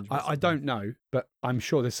to have a whinge about I don't know, but I'm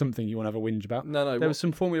sure there's something you want to have a whinge about. No. There was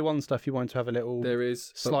some Formula One stuff you wanted to have a little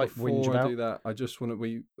slight whinge about. Before I do that, I just want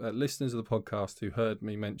to listeners of the podcast who heard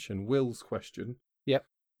me mention Will's question. Yep.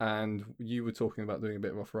 And you were talking about doing a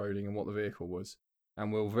bit of off-roading and what the vehicle was.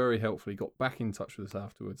 And Will very helpfully got back in touch with us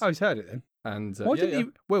afterwards. Oh, he's heard it then. And why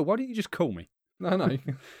didn't you just call me? No.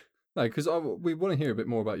 No, because we want to hear a bit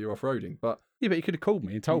more about your off-roading, but Yeah, but you could have called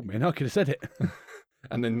me and told me, and I could have said it.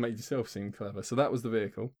 and then made yourself seem clever. So that was the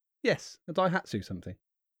vehicle. Yes, a Daihatsu something.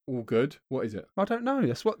 All good. What is it? I don't know.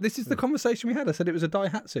 This is the conversation we had. I said it was a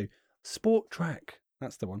Daihatsu Sport Track.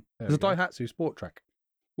 That's the one. There It's a we go. Daihatsu Sport Track.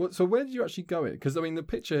 What? So where did you actually go it? Because I mean, the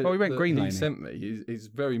picture Oh, we went that green he laning. sent me is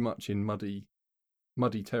very much in muddy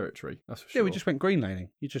territory. That's for Yeah, sure. we just went green laning.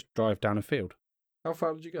 You just drive down a field. How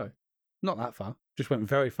far did you go? Not that far. Just went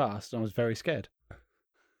very fast, and I was very scared.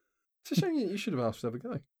 It's a shame you should have asked to have a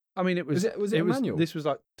go. I mean, it was. Was it a manual? This was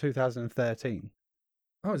like 2013.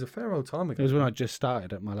 Oh, it was a fair old time ago. It was when I just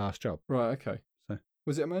started at my last job. Right. Okay. So-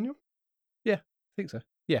 Was it a manual? I think so.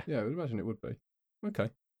 Yeah, I would imagine it would be. Okay.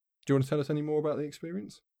 Do you want to tell us any more about the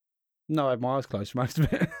experience? No, I had my eyes closed for most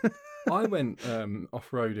of it. I went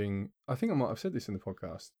off-roading. I think I might have said this in the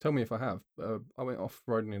podcast. Tell me if I have. I went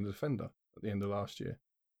off-roading in the Defender at the end of last year.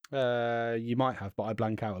 You might have, but I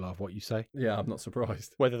blank out a lot of what you say. Yeah, I'm not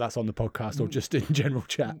surprised. Whether that's on the podcast or just in general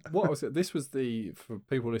chat. This was for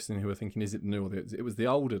people listening who are thinking, is it new or it was the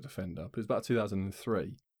older Defender, but it was about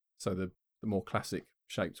 2003, so the more classic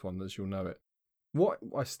shaped one as you'll know it. What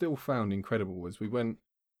I still found incredible was we went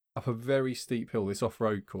up a very steep hill, this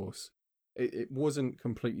off-road course. It wasn't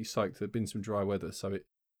completely soaked. There'd been some dry weather, so it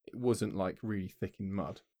wasn't like really thick in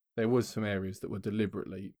mud. There was some areas that were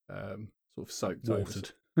deliberately sort of soaked over.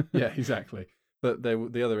 Watered. Yeah, exactly. But there were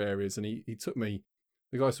the other areas, and he took me.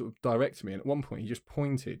 The guy sort of directed me, and at one point he just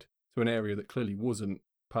pointed to an area that clearly wasn't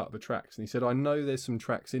part of the tracks, and he said, "I know there's some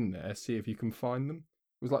tracks in there. See if you can find them."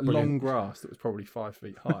 It was like Brilliant. long grass that was probably 5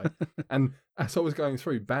 feet high, and as I was going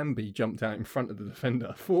through, Bambi jumped out in front of the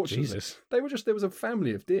Defender. Fortunately, Jesus. there was a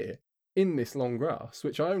family of deer in this long grass,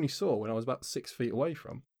 which I only saw when I was about 6 feet away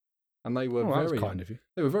from, and they were That was very kind of you.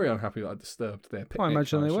 they were very unhappy that I disturbed their picnic. I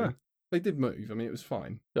imagine they were. assume. They did move. I mean, it was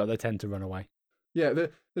fine. Yeah, they tend to run away. Yeah,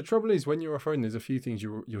 the trouble is when you're off-roading, there's a few things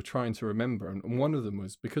you're trying to remember, and one of them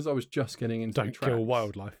was because I was just getting into the Don't tracks. kill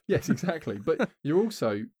wildlife. Yes, exactly. But you're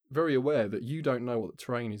also very aware that you don't know what the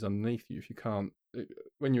terrain is underneath you if you can't.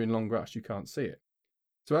 When you're in long grass, you can't see it.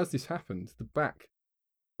 So as this happened, the back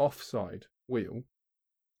offside wheel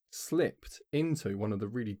slipped into one of the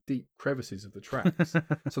really deep crevices of the tracks.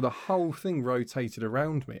 So the whole thing rotated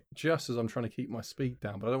around me just as I'm trying to keep my speed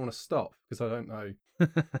down, but I don't want to stop because I don't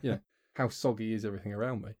know, how soggy is everything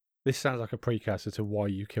around me. This sounds like a precursor to why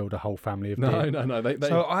you killed a whole family of No, deer. no. They,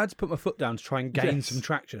 So I had to put my foot down to try and gain Yes. some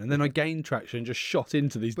traction, and then I gained traction and just shot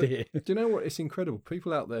into these But deer. do you know what? It's incredible.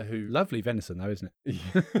 People out there who Lovely venison, though, isn't it?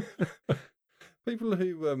 people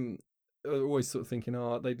who are always sort of thinking,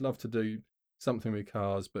 they'd love to do something with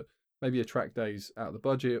cars, but maybe a track day's out of the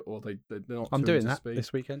budget, or they're not. I'm too doing into that speed.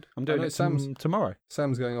 this weekend. I'm doing know it Sam's- tomorrow.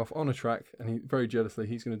 Sam's going off on a track, and he very jealously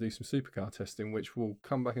he's going to do some supercar testing, which we'll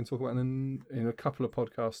come back and talk about in a couple of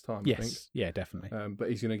podcasts' time. I think. Yes, yeah, definitely. But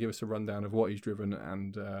he's going to give us a rundown of what he's driven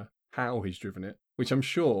and how he's driven it, which I'm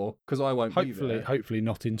sure because I won't be there. Hopefully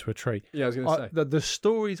not into a tree. Yeah, I was going to say. The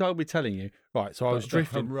stories I'll be telling you. Right, so I was The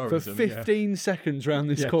drifting for heroism, yeah. 15 seconds round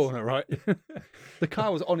this Yes. corner, right? The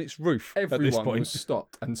car was on its roof at this Everyone point. was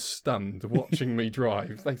stopped and stunned watching me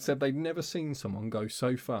drive. They said they'd never seen someone go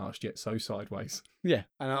so fast yet so sideways. Yeah,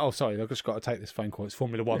 and sorry, I've just got to take this phone call. It's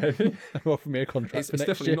Formula One. They've offered me a contract It's for next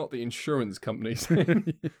definitely year. not the insurance companies.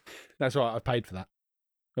 That's right. I paid for that.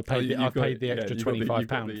 I paid the extra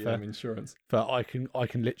 £25 for insurance. I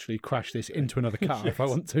can literally crash this into another car if I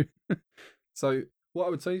want to. So what I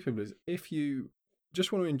would say to people is, if you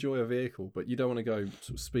just want to enjoy a vehicle, but you don't want to go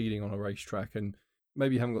sort of speeding on a racetrack, and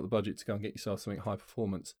maybe you haven't got the budget to go and get yourself something high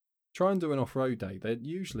performance, try and do an off-road day. They're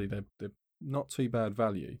not too bad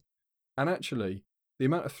value, and actually the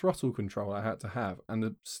amount of throttle control I had to have and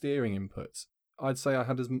the steering inputs, I'd say I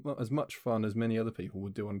had as much fun as many other people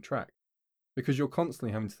would do on a track, because you're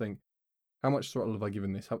constantly having to think, how much throttle have I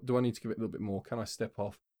given this? Do I need to give it a little bit more? Can I step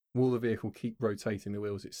off? Will the vehicle keep rotating the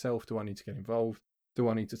wheels itself? Do I need to get involved? Do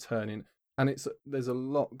I need to turn in? And there's a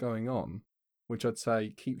lot going on, which I'd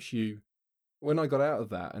say keeps you. When I got out of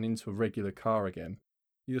that and into a regular car again,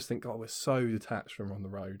 you just think, we're so detached from on the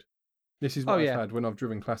road. This is what I've had when I've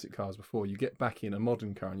driven classic cars before. You get back in a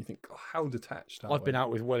modern car and you think, how detached are I've been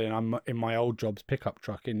out with Will, and I'm in my old job's pickup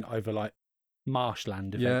truck over like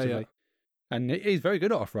marshland, effectively. Yeah. And he's very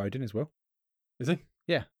good at off-roading as well. Is he?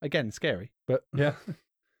 Yeah, again, scary, but Yeah.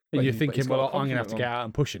 you're he's thinking, got a I'm going to have to compliment get on. out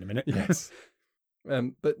and push in a minute. Yes.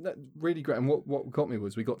 But that really great. And what got me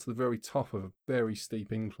was we got to the very top of a very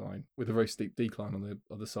steep incline with a very steep decline on the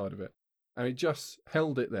other side of it. And it just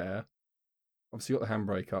held it there. Obviously got the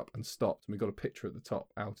handbrake up and stopped. And we got a picture at the top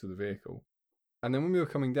out of the vehicle. And then when we were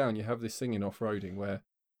coming down, you have this thing in off-roading where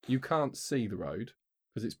you can't see the road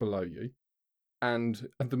because it's below you. and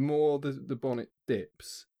the more the bonnet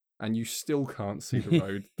dips and you still can't see the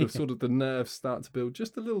road, the nerves start to build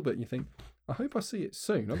just a little bit. And you think, I hope I see it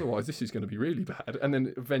soon, otherwise this is going to be really bad. And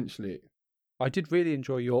then eventually, I did really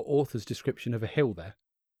enjoy your author's description of a hill there.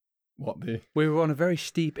 We were on a very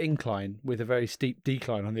steep incline with a very steep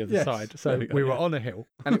decline on the other Yes, side. So we were on a hill.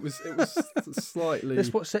 And it was slightly.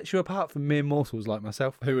 That's what sets you apart from mere mortals like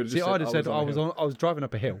myself. Who would have just I'd have said I was driving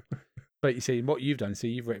up a hill. But you see, what you've done,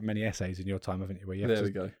 you've written many essays in your time, haven't you? Where you have to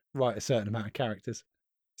go. write a certain amount of characters.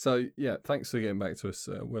 So, yeah, thanks for getting back to us,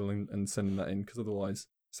 Will, and sending that in, because otherwise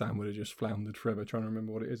Sam would have just floundered forever trying to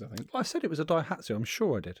remember what it is, I think. I said it was a Daihatsu. I'm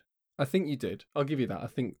sure I did. I think you did. I'll give you that. I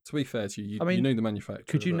think, to be fair to you, you knew the manufacturer.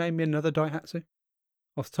 Could you name me another Daihatsu?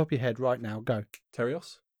 Off the top of your head right now, go.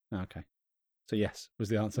 Terios? Oh, okay. So yes, was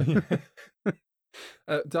the answer.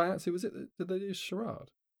 Daihatsu, was it? Did they do Charade?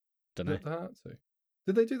 Don't know. Daihatsu.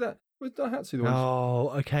 Did they do that? Was Daihatsu the one? Oh,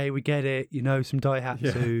 okay, we get it. You know some Daihatsus.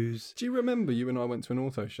 Yeah. Do you remember you and I went to an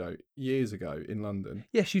auto show years ago in London?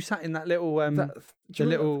 Yes, you sat in that little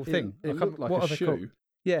thing. It looked like a shoe.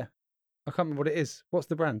 Yeah. I can't remember what it is. What's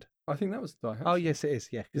the brand? I think that was Daihatsu. Oh, yes, it is.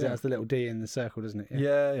 Yeah, because it has the little D in the circle, doesn't it?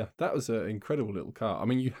 Yeah. That was an incredible little car. I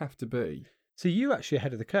mean, you have to be. So you actually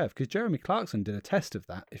ahead of the curve, because Jeremy Clarkson did a test of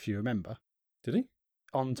that, if you remember. Did he?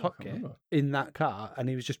 On Top Gear in that car, and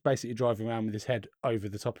he was just basically driving around with his head over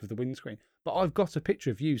the top of the windscreen. But I've got a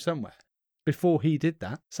picture of you somewhere before he did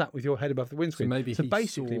that, sat with your head above the windscreen. So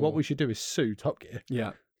basically, what we should do is sue Top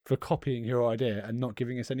Gear for copying your idea and not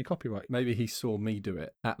giving us any copyright. Maybe he saw me do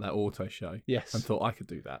it at that auto show. Yes. And thought I could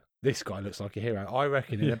do that. This guy looks like a hero. I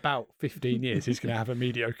reckon in about 15 years, he's going to have a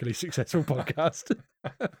mediocrely successful podcast.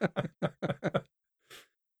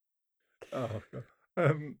 Oh,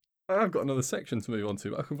 God. I've got another section to move on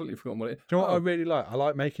to, but I've completely forgotten what it is. Do you know what I really like? I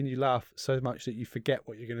like making you laugh so much that you forget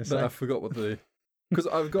what you're going to say. I forgot what the... Because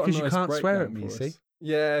I've got a nice you can't swear at me, you see?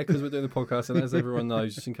 Yeah, because we're doing the podcast, and as everyone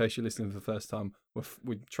knows, just in case you're listening for the first time,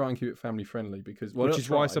 we try and keep it family friendly because... Which is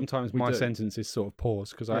why sometimes my sentences sort of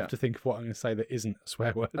pause, because I have to think of what I'm going to say that isn't a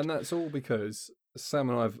swear word. And that's all because Sam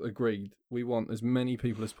and I have agreed we want as many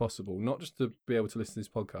people as possible, not just to be able to listen to this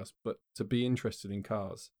podcast, but to be interested in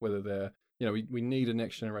cars, whether they're... we need a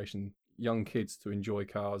next generation young kids to enjoy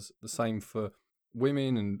cars. The same for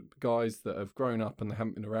women and guys that have grown up and they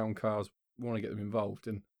haven't been around cars. We want to get them involved.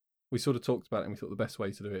 And we sort of talked about it, and we thought the best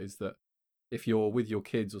way to do it is that if you're with your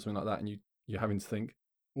kids or something like that and you're having to think,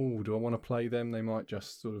 oh, do I want to play them? They might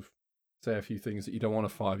just sort of say a few things that you don't want a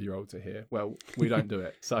 5-year-old to hear. Well, we don't do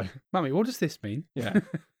it. So, Mummy, what does this mean? Yeah.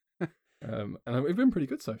 And we've been pretty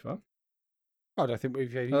good so far. I don't think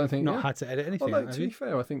we've not had to edit anything. Although, to be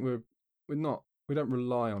fair, I think we don't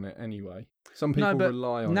rely on it anyway. Some people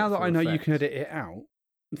rely on it. Now that I know you can edit it out,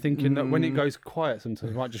 I'm thinking that when it goes quiet,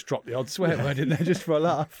 sometimes I might just drop the odd swear word in there just for a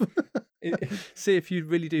laugh. See if you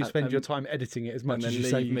really do spend your time editing it as much as you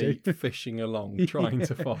say you do. Me fishing along, trying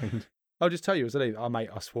to find. I'll just tell you as I leave. Mate,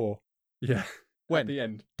 I swore. Yeah. When? At the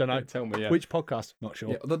end. Don't know. Tell me, yeah. Which podcast? Not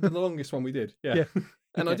sure. Yeah, the longest one we did. Yeah.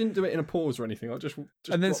 And I didn't do it in a pause or anything. I just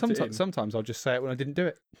and then sometimes I'll just say it when I didn't do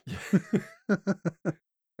it. Yeah.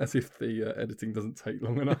 As if the editing doesn't take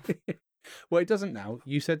long enough. Well, it doesn't now.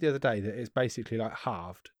 You said the other day that it's basically like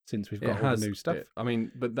halved since we've got all the new stuff. I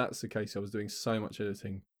mean, but that's the case. I was doing so much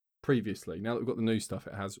editing previously. Now that we've got the new stuff,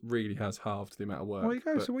 it really has halved the amount of work. There you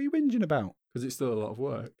go. So what are you whinging about? Because it's still a lot of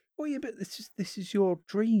work. Well, yeah, but this is your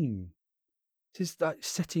dream. This is like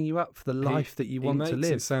setting you up for the life that you want to live. He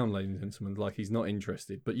makes it sound, ladies and gentlemen, like he's not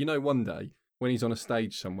interested. But one day when he's on a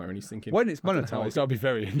stage somewhere and he's thinking, when it's monetized, I'll be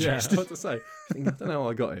very interested. Yeah, I was to say, I don't know how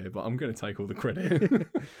I got here, but I'm going to take all the credit.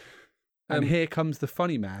 And here comes the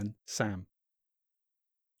funny man, Sam.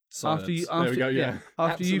 Silence. There we go. Yeah.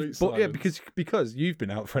 After you've because you've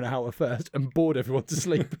been out for an hour first and bored everyone to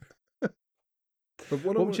sleep. But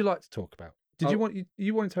what would you like to talk about? Did you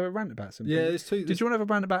wanted to have a rant about something? Yeah, there's two. Did you want to have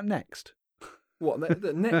a rant about Next? What?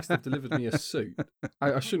 Next, they've delivered me a suit.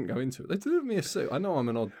 I shouldn't go into it. They delivered me a suit. I know I'm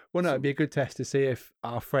an odd. Well, no, it'd be a good test to see if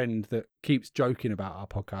our friend that keeps joking about our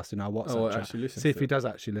podcast in our WhatsApp chat, see if he does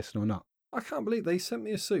actually listen or not. I can't believe they sent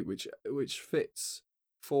me a suit which fits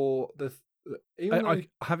for the.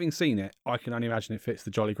 Having seen it, I can only imagine it fits the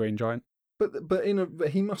Jolly Green Giant. But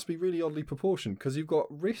he must be really oddly proportioned because you've got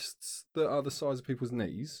wrists that are the size of people's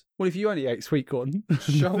knees. Well, if you only ate sweet corn,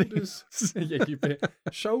 shoulders,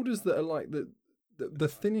 shoulders that are like the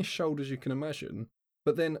thinnest shoulders you can imagine.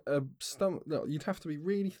 But then a stomach, you'd have to be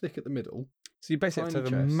really thick at the middle. So you basically have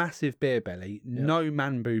to have a massive beer belly, no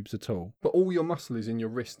man boobs at all. But all your muscle is in your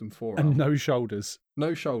wrist and forearm. And no shoulders.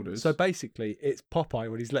 No shoulders. So basically, it's Popeye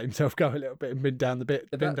when he's let himself go a little bit and been down the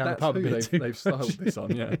pub a bit. They've styled this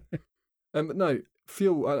on, yeah. But no,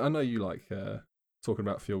 Fuel, I know you like talking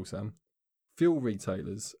about fuel, Sam. Fuel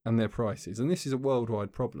retailers and their prices, and this is a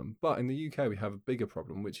worldwide problem, but in the UK we have a bigger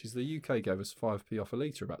problem, which is the UK gave us 5p off a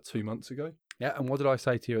litre about 2 months ago. Yeah, and what did I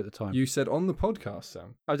say to you at the time? You said on the podcast,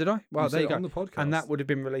 Sam. Oh, did I? Well, there you go. On the podcast. And that would have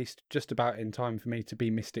been released just about in time for me to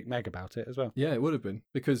be Mystic Meg about it as well. Yeah, it would have been,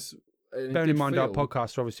 because... Bearing in mind our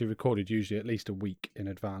podcasts are obviously recorded usually at least a week in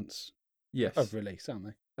advance of release, aren't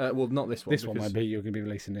they? Well, not this one. This one might be, you're going to be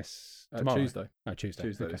releasing this tomorrow. Tuesday. Oh, Tuesday.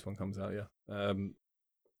 Tuesday, okay. This one comes out, yeah.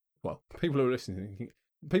 Well, people who are listening,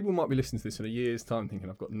 people might be listening to this in a year's time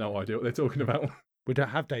thinking, I've got no idea what they're talking about. We don't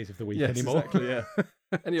have days of the week anymore. Exactly, yeah.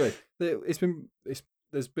 Anyway,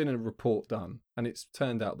 there's been a report done, and it's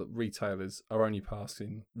turned out that retailers are only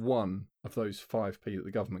passing one of those 5p that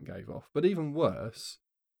the government gave off. But even worse,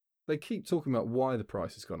 they keep talking about why the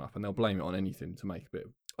price has gone up, and they'll blame it on anything to make a bit.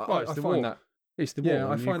 It's the war. It's the war. Yeah,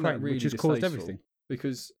 I find that really which has caused everything.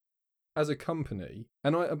 Because as a company,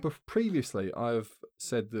 and previously I've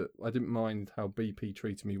said that I didn't mind how BP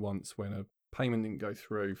treated me once when a payment didn't go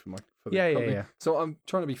through for the company. Yeah. So I'm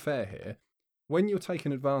trying to be fair here. When you're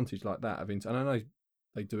taking advantage like that and I know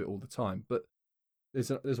they do it all the time, but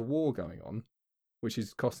there's a war going on, which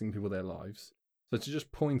is costing people their lives. So to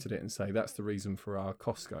just point at it and say that's the reason for our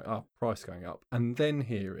price going up, and then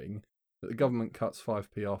hearing that the government cuts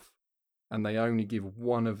 5p off, and they only give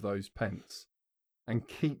one of those pence, and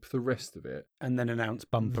keep the rest of it, and then announce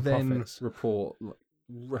bumper then profits. report,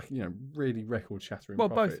 really record-shattering. Well,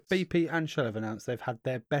 profits. Both BP and Shell have announced they've had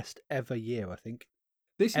their best ever year. I think.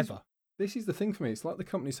 This is the thing for me. It's like the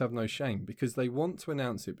companies have no shame because they want to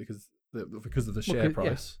announce it because of the share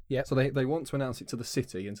price. Yeah. So they want to announce it to the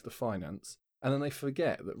city and to the finance. And then they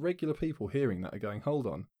forget that regular people hearing that are going, hold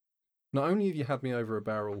on. Not only have you had me over a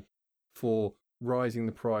barrel for rising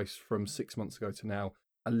the price from 6 months ago to now,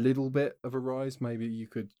 a little bit of a rise maybe you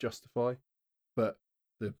could justify, but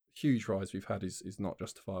the huge rise we've had is not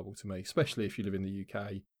justifiable to me, especially if you live in the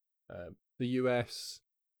UK, the US,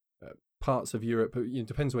 parts of Europe. It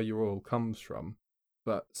depends where your oil comes from.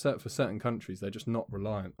 But for certain countries, they're just not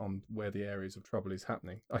reliant on where the areas of trouble is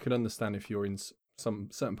happening. I can understand if you're in some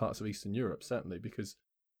certain parts of Eastern Europe, certainly, because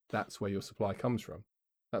that's where your supply comes from.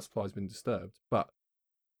 That supply's been disturbed. But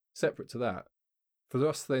separate to that, for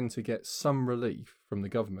us then to get some relief from the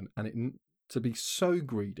government and it to be so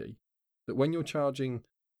greedy that when you're charging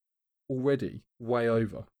already way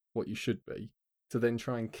over what you should be, to then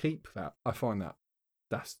try and keep that, I find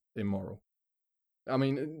that's immoral. I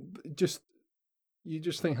mean, you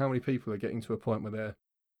just think how many people are getting to a point where they're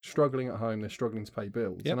struggling at home, they're struggling to pay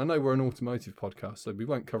bills. Yep. And I know we're an automotive podcast, so we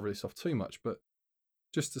won't cover this off too much, but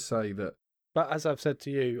just to say that... But as I've said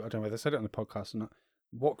to you, I don't know whether I said it on the podcast or not,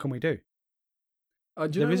 what can we do?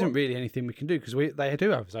 There isn't really anything we can do because they do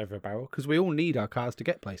have us over a barrel because we all need our cars to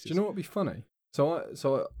get places. Do you know what would be funny?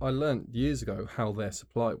 So I learned years ago how their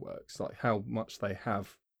supply works, like how much they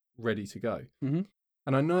have ready to go. Mm-hmm.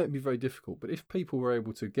 And I know it'd be very difficult, but if people were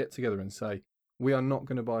able to get together and say, we are not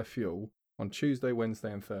going to buy fuel on Tuesday,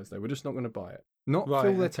 Wednesday and Thursday, we're just not going to buy it. Not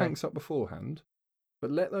fill their tanks up beforehand, but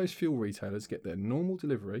let those fuel retailers get their normal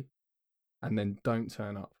delivery and then don't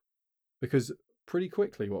turn up. Because pretty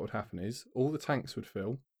quickly what would happen is all the tanks would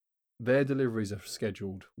fill, their deliveries are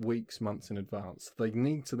scheduled weeks, months in advance. They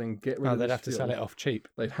need to then get rid of this they'd have to sell it off cheap.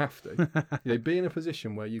 They'd have to. They'd be in a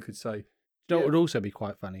position where you could say... It would also be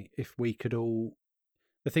quite funny if we could all...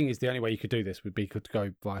 The thing is, the only way you could do this would be to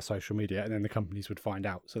go via social media, and then the companies would find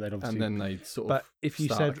out. So they'd obviously, and then they'd start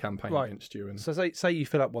a campaign against you. And so say you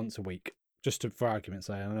fill up once a week, just for argument's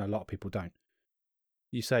sake. I know a lot of people don't.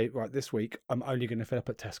 You say, right, this week I'm only going to fill up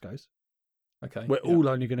at Tesco's. Okay, we're all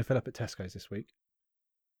only going to fill up at Tesco's this week.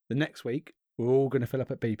 The next week we're all going to fill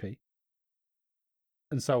up at BP,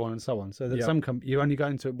 and so on and so on. So that you're only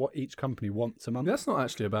going to what each company wants a month. That's not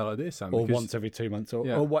actually a bad idea, Sam. Or once every 2 months, or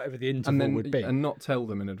whatever the interval would be, and not tell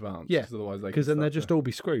them in advance. Yeah, because then they'll just all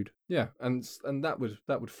be screwed. Yeah, and that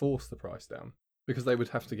would force the price down because they would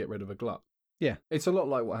have to get rid of a glut. Yeah, it's a lot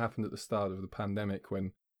like what happened at the start of the pandemic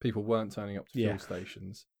when people weren't turning up to fuel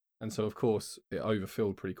stations, and so of course it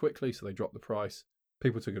overfilled pretty quickly. So they dropped the price.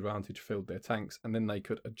 People took advantage, filled their tanks, and then they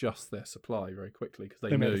could adjust their supply very quickly because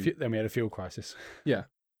they knew. Then we had a fuel crisis. Yeah,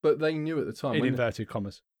 but they knew at the time in inverted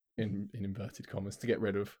commas. In inverted commas to get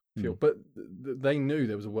rid of fuel, but they knew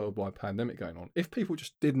there was a worldwide pandemic going on. If people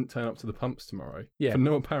just didn't turn up to the pumps tomorrow for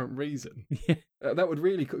no apparent reason, that would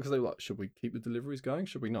really because they were like, should we keep the deliveries going?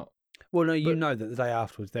 Should we not? Well, no, you know that the day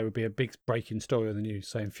afterwards there would be a big breaking story on the news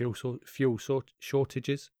saying fuel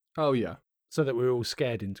shortages. Oh yeah. So that we're all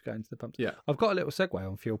scared into going to the pumps. Yeah. I've got a little segue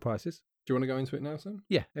on fuel prices. Do you want to go into it now, Sam?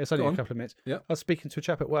 Yeah, it's only a couple of minutes. Yeah. I was speaking to a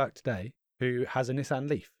chap at work today who has a Nissan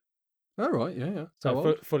Leaf. Oh, right, yeah.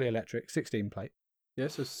 So fully electric, 16 plate. Yeah,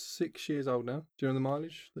 so 6 years old now. Do you know the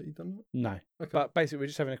mileage that you've done? No. Okay. But basically, we're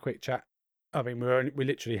just having a quick chat. I mean, we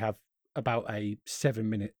literally have about a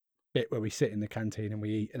 7-minute bit where we sit in the canteen and we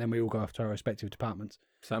eat, and then we all go off to our respective departments.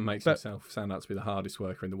 So that makes himself sound out to be the hardest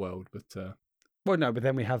worker in the world, but... Well, no, but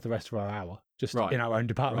then we have the rest of our hour just in our own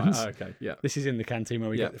departments. Right. Okay, yeah. This is in the canteen where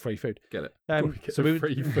we get the free food. Get it. So we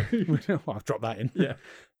free food. Well, I've dropped that in. Yeah.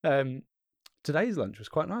 Today's lunch was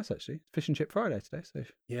quite nice, actually. Fish and chip Friday today. So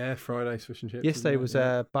yeah, Friday's fish and chips. Yesterday was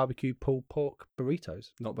barbecue pulled pork burritos.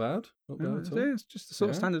 Not bad. Not bad at all. It's just the sort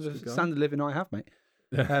of standard living I have, mate.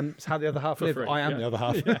 It's how the other half live. Free. I am the other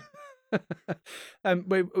half. Yeah.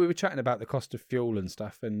 We were chatting about the cost of fuel and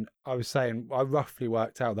stuff, and I was saying I roughly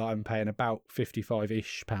worked out that I'm paying about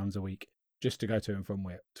 £55-ish a week just to go to and from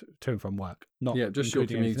work. Not just your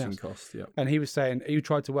commuting cost. Yeah. And he was saying you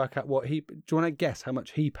tried to work out what he. Do you want to guess how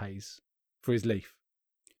much he pays for his leaf?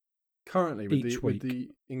 Currently, with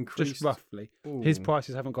the increase, just roughly, Ooh. His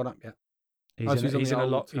prices haven't gone up yet. He's in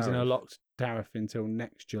a locked tariff until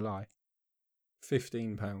next July.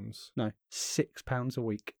 £15. No, £6 a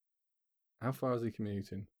week. How far is he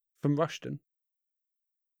commuting? From Rushden.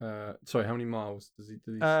 Sorry, how many miles does he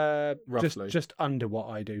roughly? Just under what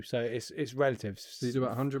I do, so it's relative. Does he do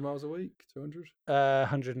about 100 miles a week? 200?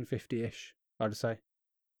 150-ish, I'd say.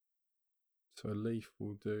 So a leaf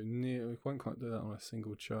will do we won't quite do that on a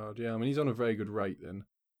single charge. Yeah, I mean he's on a very good rate then.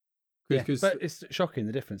 Yeah, but it's shocking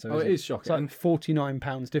the difference. It is shocking. It's like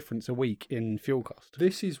 £49 difference a week in fuel cost.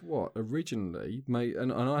 This is what originally made,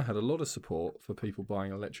 and I had a lot of support for people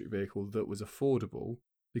buying an electric vehicle that was affordable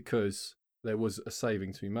because there was a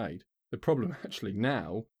saving to be made. The problem actually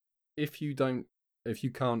now, if you can't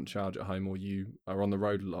charge at home or you are on the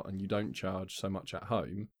road a lot and you don't charge so much at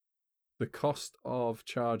home, the cost of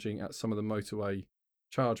charging at some of the motorway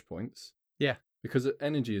charge points, because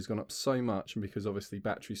energy has gone up so much, and because obviously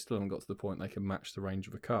batteries still haven't got to the point they can match the range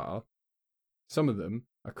of a car, some of them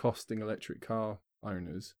are costing electric car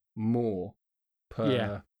owners more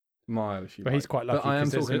per mile. If you like. He's quite lucky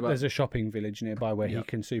because there's a shopping village nearby where he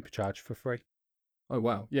can supercharge for free. Oh,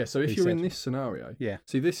 wow. Yeah, so if you're in this scenario,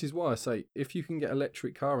 see, this is why I say if you can get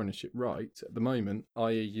electric car ownership right at the moment,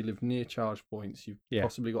 i.e. you live near charge points, you've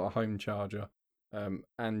possibly got a home charger,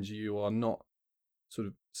 and you are not sort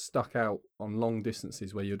of stuck out on long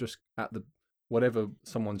distances where you're just at the whatever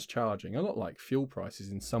someone's charging. A lot like fuel prices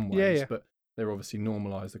in some ways, but they're obviously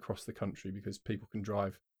normalised across the country because people can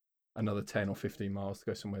drive another 10 or 15 miles to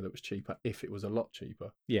go somewhere that was cheaper if it was a lot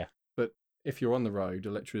cheaper. Yeah. But if you're on the road,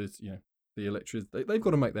 they've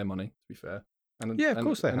got to make their money, to be fair. And, of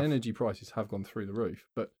course they have. And energy prices have gone through the roof.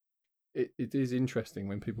 But it is interesting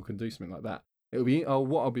when people can do something like that.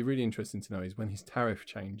 What I'll be really interested to know is when his tariff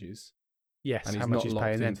changes. Yes, and how much he's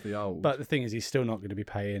paying into the old. But the thing is, he's still not going to be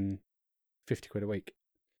paying £50 a week.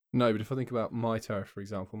 No, but if I think about my tariff, for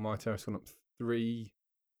example, my tariff's gone up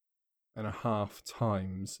 3.5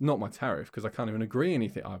 times. Not my tariff, because I can't even agree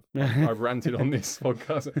anything. I've ranted on this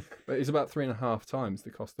podcast, but it's about 3.5 times the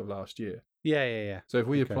cost of last year. Yeah. So if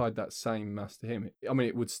we applied that same maths to him,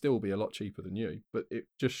 it would still be a lot cheaper than you, but it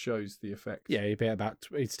just shows the effect. Yeah,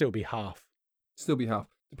 it'd still be half.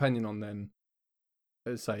 Depending on then.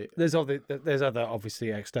 Let's say there's other obviously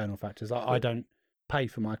external factors. I don't pay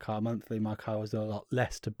for my car monthly. My car was a lot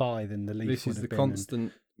less to buy than the Leaf. This is the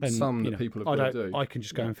constant sum that people have got to do. I can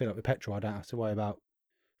just go and fill up with petrol. I don't have to worry about,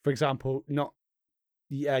 for example,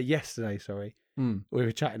 yesterday. Sorry, we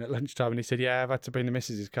were chatting at lunchtime, and he said, "Yeah, I've had to bring the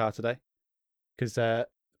missus's car today because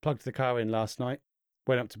plugged the car in last night,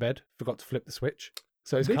 went up to bed, forgot to flip the switch."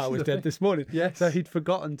 So his car was dead this morning. Yes. So he'd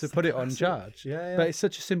forgotten to put it on charge. Yeah. But it's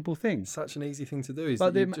such a simple thing. Such an easy thing to do.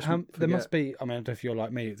 But there must be, I don't know if you're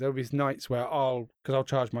like me, there'll be nights where I'll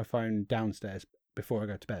charge my phone downstairs before I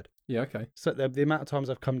go to bed. Yeah, okay. So the amount of times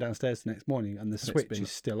I've come downstairs the next morning and the switch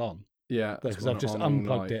is still on. Yeah. Because I've just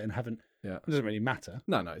unplugged it and haven't, it doesn't really matter.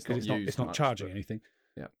 No, it's not used. It's not charging anything.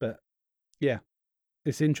 Yeah. But yeah,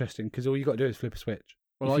 it's interesting because all you got to do is flip a switch.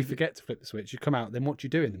 Well, if you forget to flip the switch, you come out, then what do you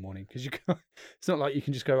do in the morning? Because it's not like you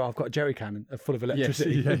can just go, I've got a jerry can full of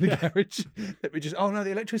electricity in the garage. Let me just,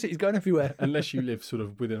 the electricity's going everywhere. Unless you live sort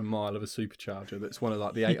of within a mile of a supercharger that's one of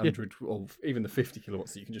like the 800 or even the 50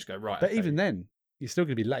 kilowatts that you can just go, right. But even then, you're still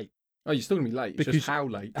going to be late. Oh, you're still going to be late. It's just how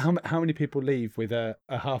late? How many people leave with a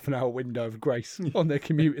half an hour window of grace on their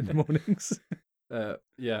commute in the mornings? And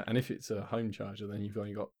if it's a home charger, then you've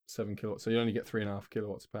only got 7 kilowatts, so you only get 3.5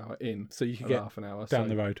 kilowatts of power in. So you could get half an hour down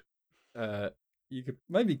the road. You could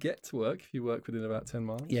maybe get to work if you work within about 10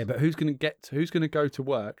 miles. Yeah, but who's going to go to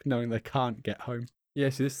work knowing they can't get home? Yeah,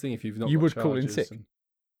 so this thing, if you've not, you would call in sick.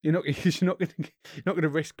 You're not going to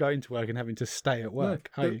risk going to work and having to stay at work.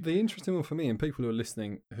 No, the interesting one for me, and people who are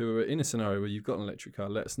listening who are in a scenario where you've got an electric car,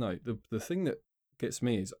 let us know. The thing that gets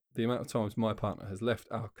me is the amount of times my partner has left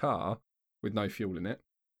our car with no fuel in it.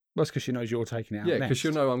 Well, that's because she knows you're taking it out. Yeah, because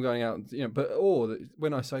she'll know I'm going out.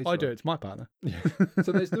 When I say to I do, it's my partner. Yeah.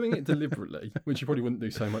 So there's doing it deliberately, which you probably wouldn't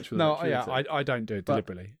do so much with. No, I don't do it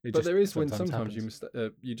deliberately. But there is when sometimes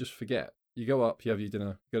you just forget. You go up, you have your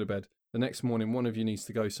dinner, go to bed. The next morning, one of you needs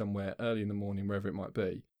to go somewhere early in the morning, wherever it might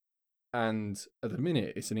be. And at the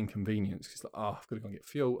minute, it's an inconvenience. It's like, I've got to go and get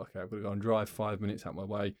fuel. Okay, I've got to go and drive 5 minutes out my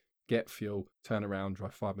way, get fuel, turn around,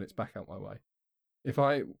 drive 5 minutes back out my way. If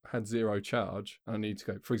I had zero charge and I need to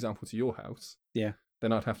go, for example, to your house,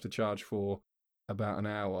 then I'd have to charge for about an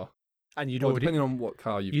hour. And depending on what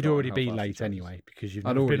car you've got. You'd already be late anyway because you've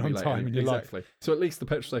never been on time in your life. Exactly. So at least the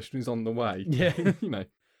petrol station is on the way. Yeah. You know.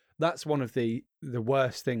 That's one of the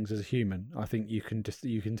worst things as a human. I think you can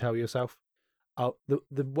tell yourself.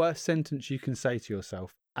 The worst sentence you can say to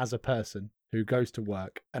yourself as a person who goes to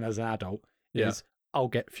work and as an adult is, "I'll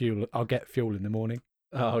get fuel. I'll get fuel in the morning."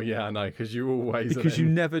 Oh yeah, I know, because you always you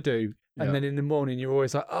never do, and then in the morning you're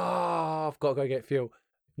always like, "Oh, I've got to go get fuel."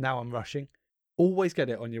 Now I'm rushing. Always get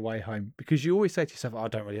it on your way home because you always say to yourself, I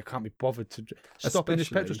can't be bothered to stop in this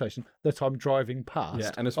petrol station that I'm driving past.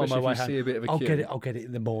 Yeah, and especially if you see a bit of a queue. I'll get it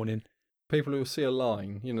in the morning. People who will see a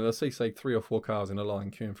line, they'll see, say, 3 or 4 cars in a line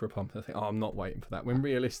queuing for a pump, and they think, I'm not waiting for that. When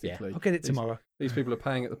realistically, I'll get it tomorrow. These people are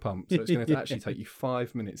paying at the pump, so it's going to actually take you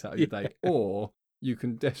 5 minutes out of your day. Or you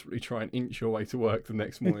can desperately try and inch your way to work the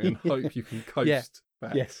next morning and hope you can coast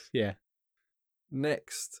back. Yes, yeah.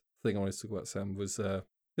 Next thing I wanted to talk about, Sam, was...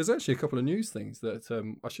 there's actually a couple of news things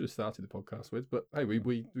that I should have started the podcast with, but hey,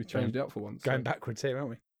 we changed it up for once. Going backwards here,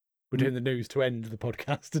 aren't we? We're doing the news to end the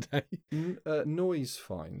podcast today. Noise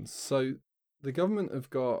fines. So the government have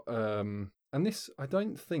got, and this, I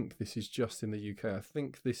don't think this is just in the UK. I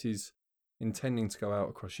think this is intending to go out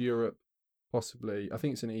across Europe, possibly. I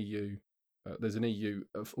think it's an EU. There's an EU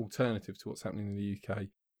alternative to what's happening in the UK.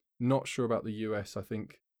 Not sure about the US. I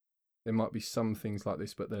think there might be some things like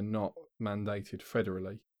this, but they're not mandated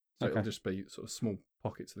federally. So it'll just be sort of small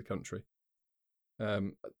pockets of the country.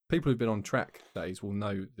 People who've been on track days will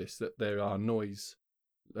know this, that there are noise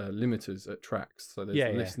limiters at tracks. So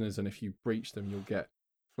there's listeners, and if you breach them, you'll get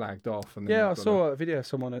flagged off. And then I saw a video of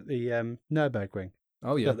someone at the Nürburgring.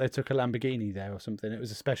 Oh, yeah. That they took a Lamborghini there or something. It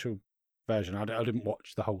was a special version. I didn't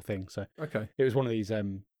watch the whole thing. So it was one of these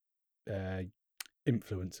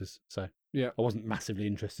influencers. So I wasn't massively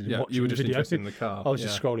interested in watching you were just the video. Interested in the car. I was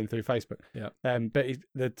just scrolling through Facebook. Yeah. But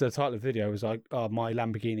the title of the video was like, "Oh, my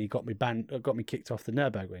Lamborghini got me kicked off the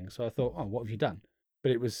Nürburgring." So I thought, "Oh, what have you done?"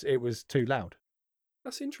 But it was too loud.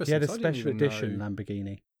 That's interesting. He had a special edition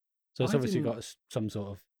Lamborghini, so it's obviously got some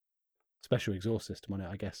sort of special exhaust system on it,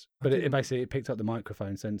 I guess. But it basically picked up the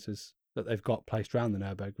microphone sensors that they've got placed around the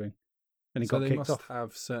Nürburgring. And so they must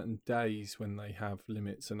have certain days when they have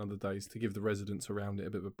limits and other days to give the residents around it a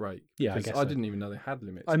bit of a break. Yeah, I guess I didn't even know they had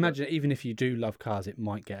limits. I imagine even if you do love cars, it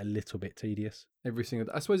might get a little bit tedious. Every single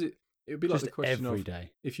day. I suppose it would be like Just the question every of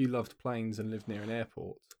day. If you loved planes and lived near an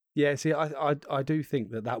airport. Yeah, see, I do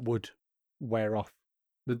think that would wear off.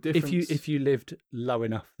 The difference... If you lived low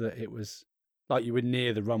enough that it was like you were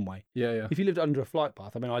near the runway. Yeah. If you lived under a flight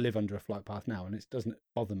path, I mean, I live under a flight path now, and it doesn't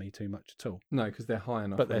bother me too much at all. No, because they're high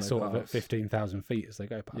enough. But they're sort of at 15,000 feet as they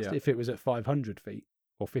go past. Yeah. If it was at 500 feet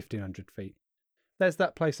or 1,500 feet, there's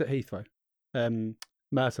that place at Heathrow,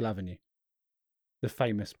 Myrtle Avenue, the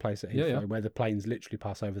famous place at Heathrow where the planes literally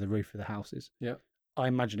pass over the roof of the houses. Yeah. I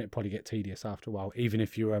imagine it'd probably get tedious after a while, even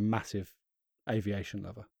if you were a massive aviation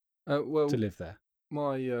lover. To live there.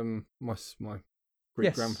 My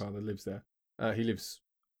great grandfather lives there. He lives,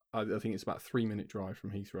 I think it's about a 3-minute drive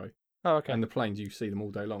from Heathrow. Oh, okay. And the planes, you see them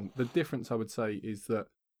all day long. The difference, I would say, is that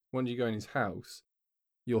when you go in his house,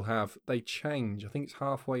 they change. I think it's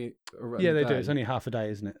halfway around. Yeah, they do. It's only half a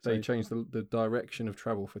day, isn't it? They change the direction of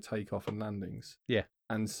travel for takeoff and landings. Yeah.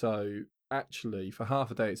 And so, actually, for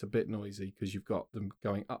half a day, it's a bit noisy because you've got them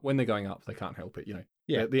going up. When they're going up, they can't help it,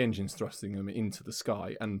 Yeah. The engine's thrusting them into the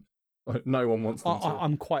sky, and no one wants them to.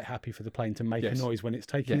 I'm quite happy for the plane to make a noise when it's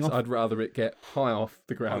taking off. I'd rather it get high off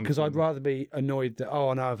the ground. Because I'd rather be annoyed that,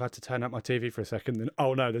 oh no, I've had to turn up my TV for a second, than,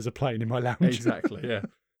 oh no, there's a plane in my lounge. Exactly, yeah.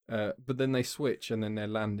 But then they switch and then they're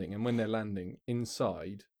landing. And when they're landing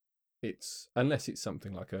inside, unless it's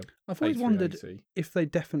something like a I've always wondered if they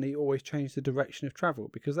definitely always change the direction of travel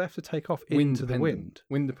because they have to take off into the wind.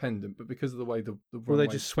 Wind dependent, but because of the way the runway Well, they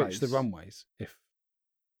just switch the runways.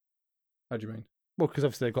 How do you mean? Well, because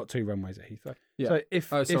obviously they've got 2 runways at Heathrow. Yeah. So if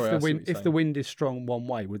the wind is strong one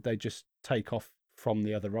way, would they just take off from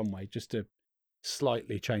the other runway just to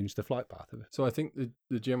slightly change the flight path of it. So I think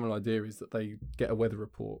the general idea is that they get a weather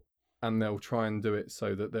report and they'll try and do it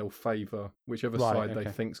so that they'll favour whichever side they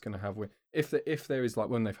think's going to have wind. If there is, like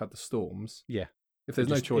when they've had the storms, if there's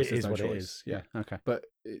no choice, there's no choice. Yeah, okay. But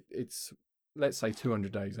it's, let's say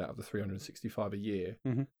 200 days out of the 365 a year,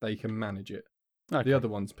 they can manage it. Okay. The other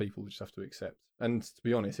ones people just have to accept. And to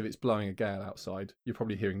be honest, if it's blowing a gale outside, you're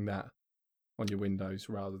probably hearing that on your windows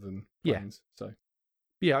rather than planes. So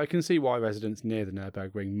yeah, I can see why residents near the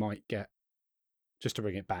Nürburgring might get, just to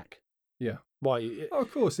bring it back. Yeah. Why? Oh,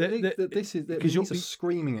 of course. This is because these are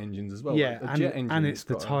screaming engines as well. Yeah, like jet engine and it's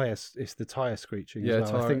the tyre screeching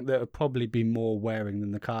as well. I think that would probably be more wearing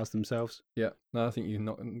than the cars themselves. Yeah. No, I think you're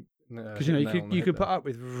not. Because you could put up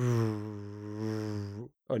with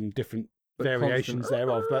on different variations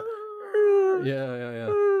thereof, but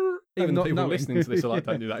yeah. Even not people listening to this are like,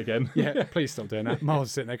 don't do that again. Yeah, please stop doing that.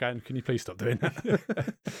 Miles sitting there going, can you please stop doing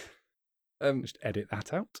that? Just edit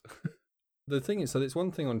that out. The thing is, so it's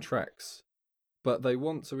one thing on tracks, but they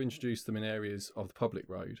want to introduce them in areas of the public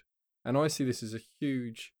road. And I see this as a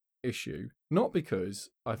huge issue, not because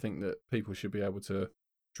I think that people should be able to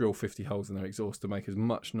drill 50 holes in their exhaust to make as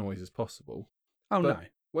much noise as possible. Oh, but no.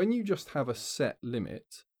 When you just have a set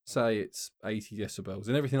limit, say it's 80 decibels,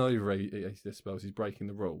 and everything over 80 decibels is breaking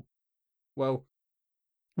the rule, well,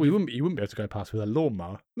 you wouldn't be able to go past with a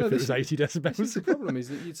lawnmower if it was 80 decibels. This is the problem, is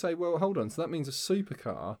that you'd say, well, hold on, so that means a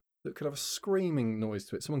supercar that could have a screaming noise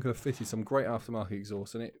to it. Someone could have fitted some great aftermarket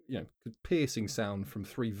exhaust and it, could piercing sound from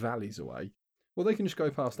 3 valleys away. Well, they can just go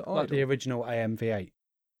past it idle. Like the original AM-V8.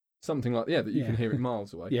 Something like, that you can hear it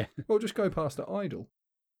miles away. Yeah. Well, just go past it idle.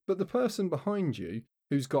 But the person behind you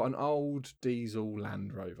who's got an old diesel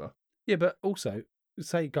Land Rover. Yeah, but also,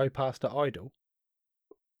 say go past it idle.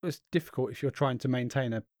 It's difficult if you're trying to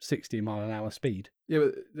maintain a 60-mile-an-hour speed. Yeah,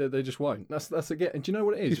 but they just won't. That's again. And do you know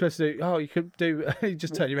what it is? You're supposed to do. You could do. You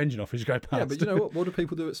just turn your engine off as you go past. Yeah, but you know what? What do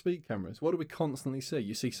people do at speed cameras? What do we constantly see?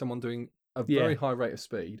 You see someone doing a very high rate of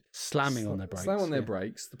speed, slamming on their brakes. Slam on their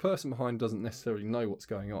brakes. The person behind doesn't necessarily know what's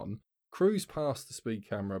going on. Cruise past the speed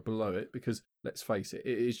camera below it because, let's face it,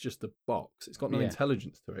 it is just a box. It's got no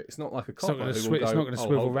intelligence to it. It's not like a cop. It's not going to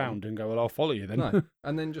swivel round and go, well, I'll follow you then. No,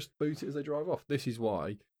 and then just boot it as they drive off. This is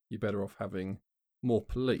why you're better off having more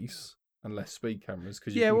police and less speed cameras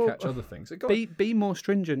because you can catch other things. Be more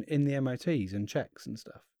stringent in the MOTs and checks and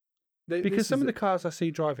stuff. Because some of the cars I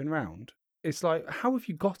see driving around, it's like, how have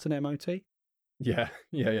you got an MOT? Yeah.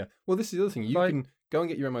 Well, this is the other thing. You can go and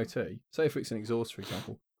get your MOT. Say if it's an exhaust, for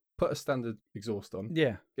example. Put a standard exhaust on.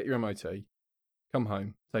 Yeah. Get your MOT. Come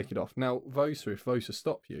home. Take it off. Now, VOSA, if VOSA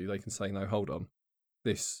stop you, they can say, no, hold on.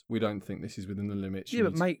 We don't think this is within the limits. Yeah,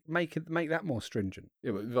 but make that more stringent.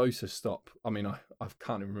 Yeah, but VOSA stop. I mean, I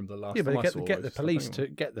can't even remember the last time I saw get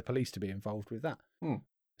the police to be involved with that.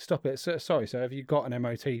 Stop it. So have you got an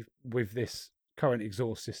MOT with this current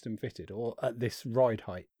exhaust system fitted or at this ride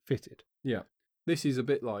height fitted? Yeah. This is a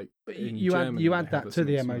bit like you add that to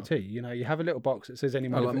the MOT. Well. You have a little box that says any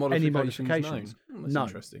modifications. That's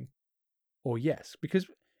interesting. Or yes, because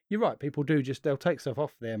you're right. People they'll take stuff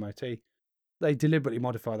off the MOT. They deliberately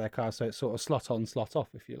modify their car so it's sort of slot on, slot off,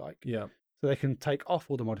 if you like. Yeah. So they can take off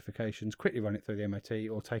all the modifications, quickly run it through the MOT,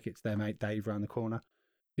 or take it to their mate Dave around the corner.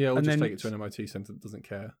 Yeah, or just take it to an MOT centre that doesn't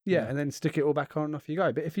care. Yeah, and then stick it all back on and off you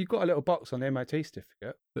go. But if you've got a little box on the MOT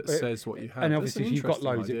certificate that says what you have, and obviously if you've got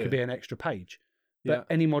loads, it could be an extra page. But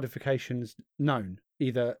any modifications known,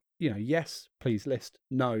 either yes, please list,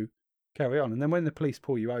 no, carry on, and then when the police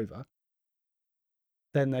pull you over,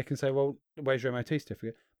 then they can say, well, where's your MOT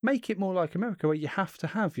certificate? Make it more like America, where you have to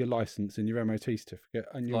have your license and your MOT certificate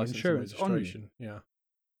and your insurance on you. Yeah,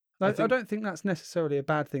 I don't think that's necessarily a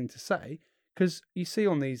bad thing to say, because you see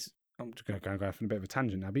on these. I'm just going to go off on a bit of a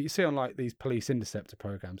tangent now, but you see on like these police interceptor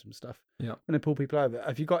programs and stuff. Yeah, when they pull people over,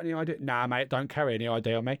 have you got any ID? Nah, mate, don't carry any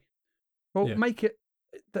ID on me. Well, make it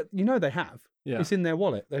that they have. Yeah. It's in their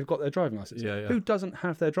wallet. They've got their driving license. Yeah. Who doesn't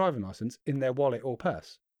have their driving license in their wallet or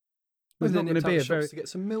purse? There's not going to be a to get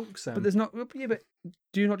some milk, Sam. But there's not. Yeah, but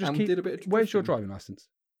do you not just keep? Where's your driving license?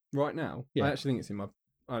 Right now, I actually think it's in my.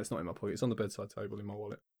 It's not in my pocket. It's on the bedside table in my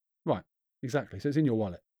wallet. Right, exactly. So it's in your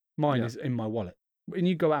wallet. Mine is in my wallet. When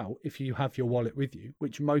you go out, if you have your wallet with you,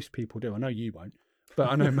 which most people do, I know you won't, but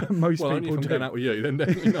I know most well, people only if I'm do. Going out with you, then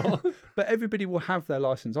definitely not. But everybody will have their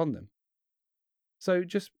license on them. So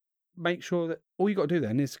just make sure that all you got to do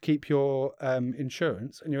then is keep your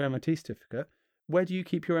insurance and your MOT certificate. Where do you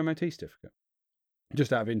keep your MOT certificate?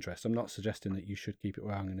 Just out of interest, I'm not suggesting that you should keep it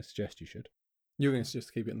where I'm going to suggest you should. You're going to suggest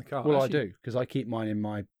to keep it in the car? Well, actually, I do, because I keep mine in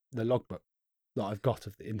the logbook that I've got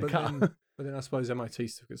in the car. But then I suppose MOT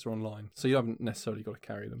certificates are online, so you haven't necessarily got to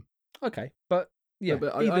carry them. Okay, but Yeah,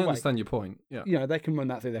 but I understand your point. Yeah, you know, they can run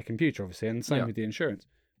that through their computer, obviously, and same with the insurance.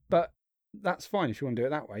 But that's fine if you want to do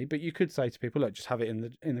it that way. But you could say to people, look, just have it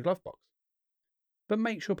in the glove box. But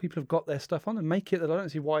make sure people have got their stuff on and make it that I don't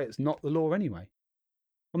see why it's not the law anyway.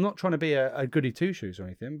 I'm not trying to be a goody two-shoes or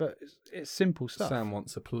anything, but it's simple stuff. Sam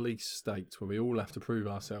wants a police state where we all have to prove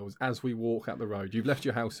ourselves as we walk out the road. You've left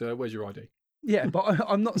your house, sir. Where's your ID? Yeah, but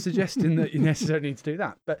I'm not suggesting that you necessarily need to do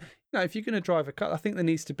that. But if you're going to drive a car, I think there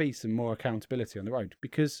needs to be some more accountability on the road,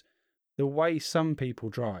 because the way some people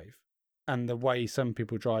drive and the way some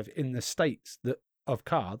people drive in the states of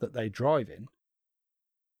car that they drive in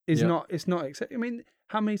is not acceptable. I mean,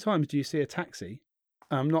 how many times do you see a taxi?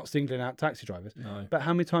 I'm not singling out taxi drivers, but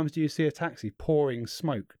how many times do you see a taxi pouring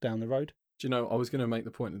smoke down the road? Do you know, I was going to make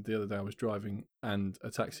the point that the other day I was driving and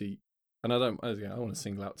a taxi, and I don't want to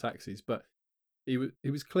single out taxis, but he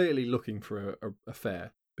was clearly looking for a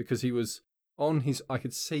fare, because he was I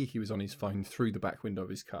could see he was on his phone through the back window of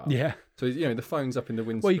his car. Yeah. So, the phone's up in the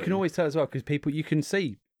windscreen. Well, you can always tell as well, because you can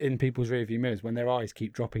see in people's rearview mirrors when their eyes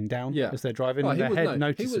keep dropping down as they're driving, and their head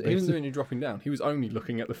notices. He wasn't doing any dropping down. He was only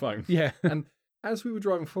looking at the phone. Yeah. And as we were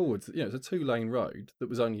driving forward, it's a 2-lane road that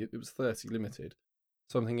was 30 limited.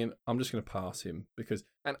 So I'm thinking, I'm just going to pass him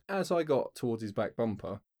and as I got towards his back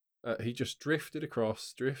bumper, he just drifted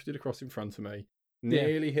across in front of me,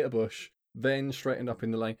 nearly hit a bush, then straightened up in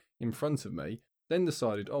the lane in front of me, then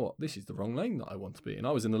decided, this is the wrong lane that I want to be in.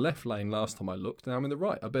 I was in the left lane last time I looked, now I'm in the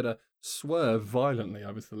right. I better swerve violently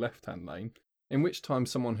over to the left-hand lane, in which time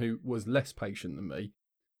someone who was less patient than me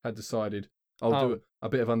had decided, I'll do a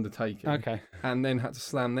bit of undertaking. Okay. And then had to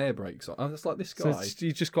slam their brakes on. I was like, this guy. So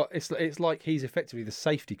you just got, it's like he's effectively the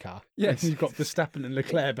safety car. Yes. You've got Verstappen and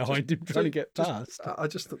Leclerc behind him trying to get past. I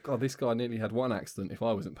just thought, God, this guy nearly had one accident if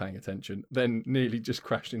I wasn't paying attention, then nearly just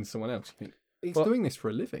crashed into someone else. You think, he's doing this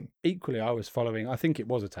for a living. Equally, I was following, I think it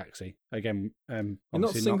was a taxi. Again, you're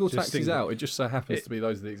not single taxis out. It just so happens to be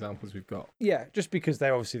those are the examples we've got. Yeah, just because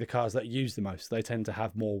they're obviously the cars that use the most. They tend to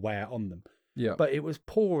have more wear on them. Yeah. But it was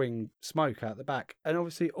pouring smoke out the back. And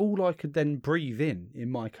obviously, all I could then breathe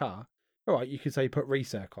in my car, all right, you could say put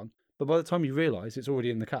recirc on. But by the time you realise, it's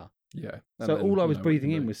already in the car. Yeah. So all I was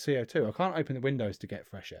breathing in was CO2. I can't open the windows to get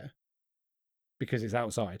fresh air because it's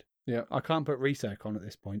outside. Yeah. I can't put recirc on at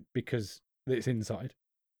this point because it's inside.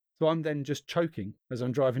 So I'm then just choking as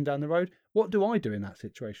I'm driving down the road. What do I do in that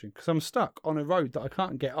situation? Because I'm stuck on a road that I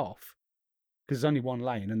can't get off because there's only one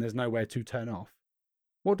lane and there's nowhere to turn off.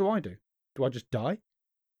 What do I do? Do I just die?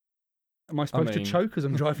 Am I supposed to choke as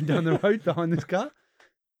I'm driving down the road behind this car?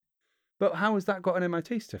 But how has that got an MOT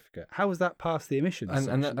certificate? How has that passed the emissions?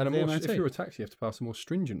 If you're a taxi, you have to pass a more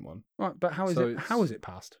stringent one. Right, but how is it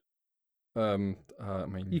passed?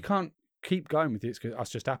 You can't keep going with it because that's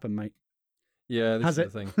just happened, mate. Yeah, this is the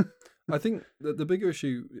thing. I think the bigger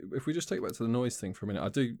issue, if we just take back to the noise thing for a minute, I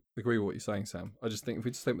do agree with what you're saying, Sam. I just think if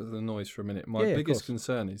we just take back to the noise for a minute, my biggest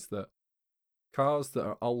concern is that cars that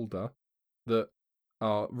are older, that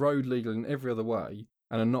are road legal in every other way,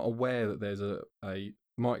 and are not aware that there's a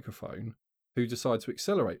microphone, who decide to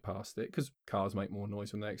accelerate past it, because cars make more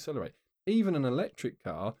noise when they accelerate. Even an electric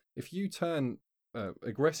car, if you turn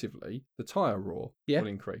aggressively, the tyre roar will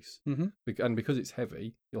increase. Mm-hmm. And because it's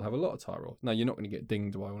heavy, you'll have a lot of tyre roar. Now, you're not going to get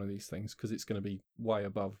dinged by one of these things because it's going to be way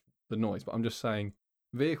above the noise. But I'm just saying,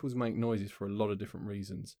 vehicles make noises for a lot of different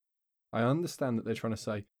reasons. I understand that they're trying to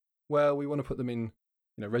say, well, we want to put them in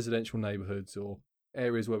residential neighbourhoods or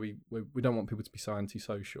areas where we don't want people to be so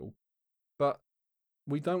antisocial. But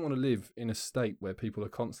we don't want to live in a state where people are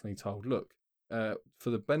constantly told, look, for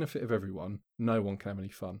the benefit of everyone, no one can have any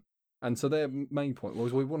fun. And so their main point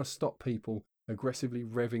was, we want to stop people aggressively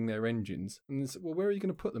revving their engines. And it's, well, where are you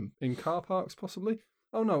going to put them? In car parks, possibly?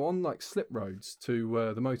 Oh, no, on like slip roads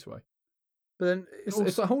to the motorway. But then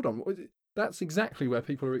hold on. That's exactly where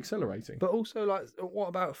people are accelerating. But also, like, what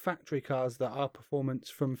about factory cars that are performance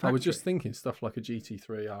from factory? I was just thinking stuff like a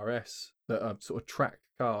GT3 RS that are sort of track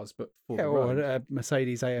cars, but for the road. Or a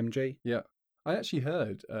Mercedes AMG. Yeah. I actually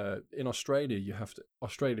heard in Australia,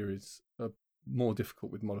 Australia is more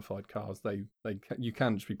difficult with modified cars. You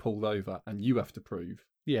can just be pulled over and you have to prove.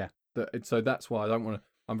 Yeah. So that's why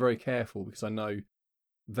I'm very careful, because I know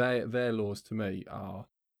their laws to me are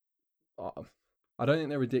I don't think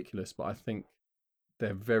they're ridiculous, but I think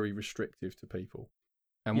they're very restrictive to people.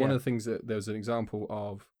 And one of the things that there was an example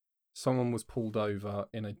of, someone was pulled over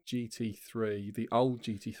in a GT3, the old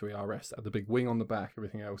GT3 RS that had the big wing on the back,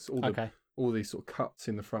 everything else, all these sort of cuts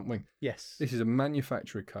in the front wing. Yes. This is a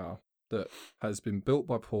manufactured car that has been built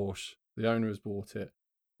by Porsche. The owner has bought it.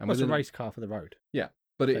 And it's a race car for the road. Yeah.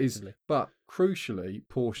 But it is. But crucially,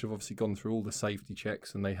 Porsche have obviously gone through all the safety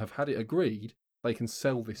checks and they have had it agreed they can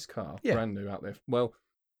sell this car brand new out there. Well,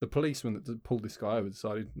 the policeman that pulled this guy over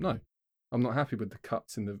decided, no, I'm not happy with the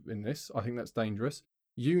cuts in this. I think that's dangerous.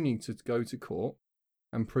 You need to go to court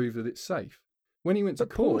and prove that it's safe. When he went to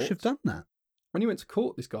court, Porsche have done that. When he went to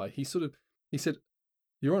court, this guy, he said,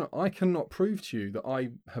 Your Honour, I cannot prove to you that I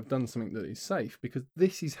have done something that is safe because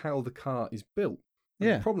this is how the car is built.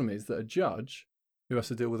 And the problem is that a judge who has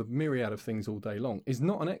to deal with a myriad of things all day long is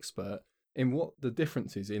not an expert in what the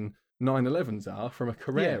differences in 911s are from a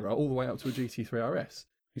Carrera all the way up to a GT3 RS.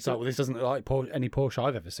 He's like, well, this doesn't look like any Porsche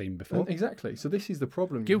I've ever seen before. Exactly. So this is the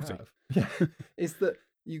problem Guilty. you have. Yeah, is that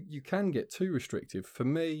you can get too restrictive. For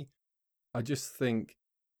me, I just think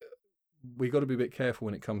we got to be a bit careful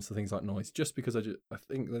when it comes to things like noise, just because I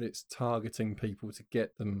think that it's targeting people to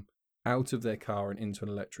get them out of their car and into an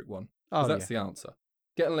electric one. That's the answer.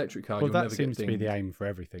 Get an electric car, you'll never get dinged. That seems to be the aim for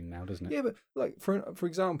everything now, doesn't it? Yeah, but like for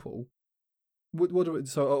example,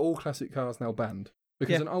 so are all classic cars now banned?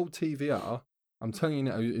 Because an old TVR, I'm telling you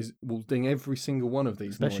now, will ding every single one of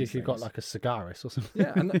these. Especially if you've got like a Cigaris or something.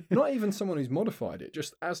 Yeah, and not even someone who's modified it.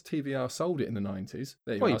 Just as TVR sold it in the 90s.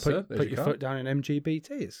 There you are, sir. Put your foot down in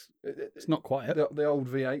MGBT. It's not quite it. The old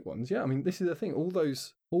V8 ones. Yeah, I mean, this is the thing. All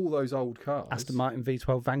those old cars. Aston Martin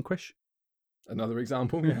V12 Vanquish. Another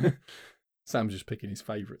example. Yeah. Sam's just picking his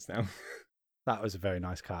favourites now. That was a very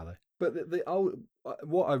nice car, though. But the old,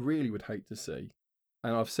 what I really would hate to see,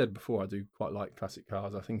 and I've said before, I do quite like classic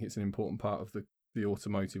cars. I think it's an important part of the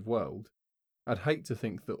automotive world. I'd hate to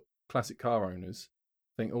think that classic car owners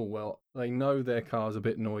think, oh, well, they know their car's a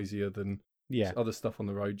bit noisier than other stuff on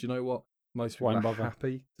the road. Do you know what? Most people are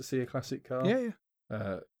happy to see a classic car. Yeah.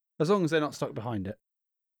 As long as they're not stuck behind it.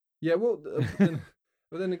 Yeah, well,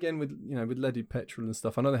 but then again, with leaded petrol and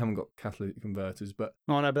stuff, I know they haven't got catalytic converters, but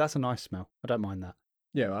but that's a nice smell. I don't mind that.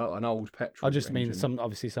 Yeah, an old petrol. I just mean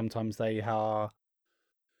sometimes they are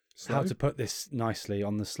how to put this nicely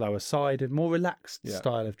on the slower side, a more relaxed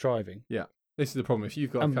style of driving. Yeah, this is the problem. If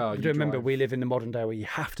you've got a car, we live in the modern day where you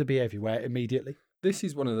have to be everywhere immediately. This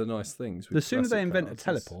is one of the nice things. The sooner they invent a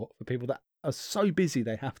teleport for people that are so busy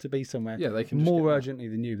they have to be somewhere they can more urgently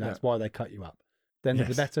than you. That's why they cut you up. Then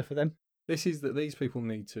the better for them. This is that these people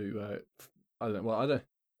need to. We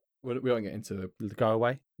won't get into go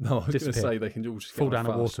away. No, I was going to say they can all just fall down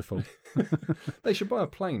a waterfall. They should buy a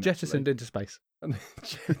plane. Jettisoned into space.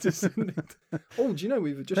 Oh, do you know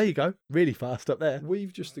we've just? There you go. Really fast up there.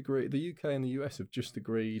 We've just agreed. The UK and the US have just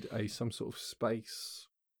agreed some sort of space.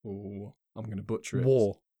 Or I'm going to butcher it.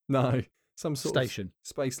 War. No, some sort station. Of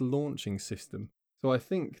space launching system. So I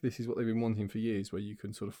think this is what they've been wanting for years, where you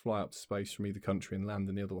can sort of fly up to space from either country and land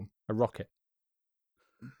in the other one. A rocket.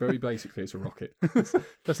 Very basically, it's a rocket.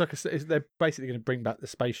 That's like they're basically going to bring back the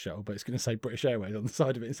space shuttle, but it's going to say British Airways on the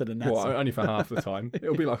side of it instead of NASA. Well, only for half the time.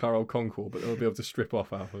 It'll be like our old Concorde, but they'll be able to strip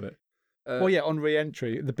off half of it. On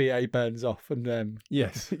re-entry, the BA burns off and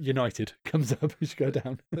yes, United comes up as you go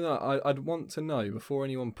down. But no, I'd want to know, before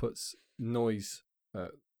anyone puts noise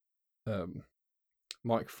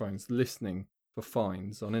microphones listening for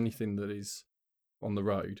fines on anything that is on the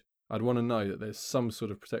road, I'd want to know that there's some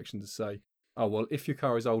sort of protection to say, oh, well, if your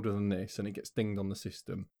car is older than this and it gets dinged on the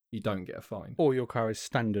system, you don't get a fine. Or your car is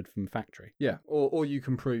standard from factory. Yeah, or you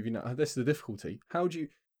can prove, this is the difficulty.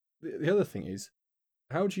 The other thing is,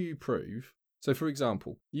 how do you prove? So, for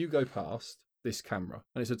example, you go past this camera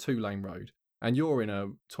and it's a 2-lane road and you're in a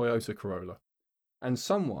Toyota Corolla and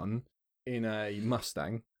someone in a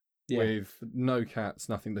Mustang with no cats,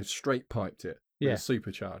 nothing, they've straight piped it with a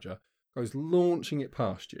supercharger, goes launching it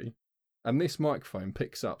past you. And this microphone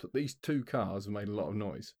picks up that these two cars have made a lot of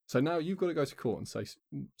noise. So now you've got to go to court and say,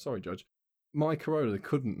 sorry, Judge, my Corolla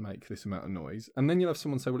couldn't make this amount of noise. And then you'll have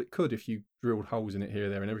someone say, well, it could if you drilled holes in it here,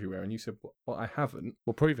 there and everywhere. And you said, well, I haven't.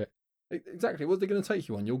 Well, prove it. Exactly. What are they going to take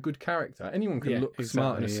you on? Your good character. Anyone can look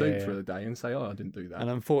smart in a suit for the day and say, oh, I didn't do that. And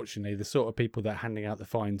unfortunately, the sort of people that are handing out the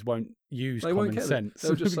fines won't use common sense.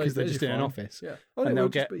 They'll just because they're just in an office. Yeah. And they'll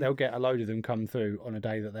get a load of them come through on a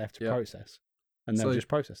day that they have to process. And they'll just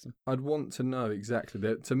process them. I'd want to know exactly.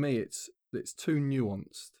 To me, it's too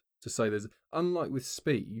nuanced to say there's... Unlike with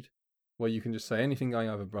speed, where you can just say anything going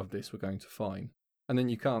over above this, we're going to fine. And then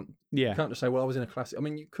you can't just say, well, I was in a classic... I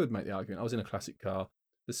mean, you could make the argument, I was in a classic car.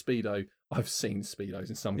 The Speedo, I've seen Speedos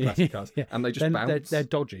in some classic cars, and they just bounce. They're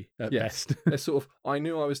dodgy at best. They're sort of, I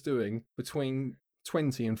knew I was doing between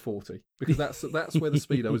 20 and 40, because that's where the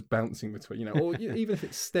Speedo was bouncing between, or even if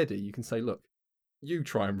it's steady, you can say, look, you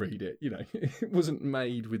try and read it, it wasn't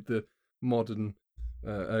made with the modern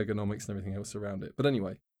ergonomics and everything else around it. But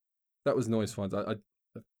anyway, that was noise fines. I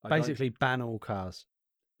basically ban all cars.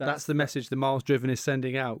 That's the message the miles driven is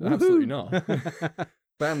sending out. Absolutely not.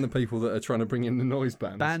 Ban the people that are trying to bring in the noise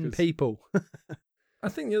bans. Ban people. I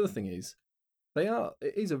think the other thing is,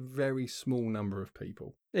 it is a very small number of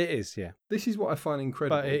people. It is, yeah. This is what I find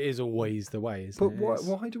incredible. But it is always the way, isn't it? But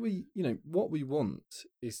why do we, what we want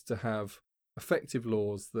is to have effective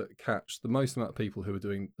laws that catch the most amount of people who are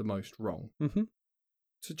doing the most wrong. Mm-hmm.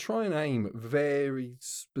 To try and aim at very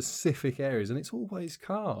specific areas, and it's always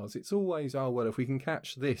cars. It's always, if we can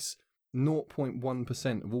catch this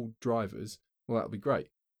 0.1% of all drivers, well, that would be great.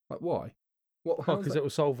 Like, why? Because it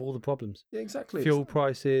will solve all the problems. Yeah, exactly. Fuel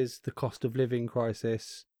prices, the cost of living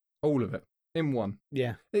crisis. All of it in one.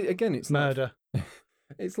 Yeah. It's murder.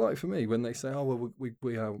 It's like for me when they say,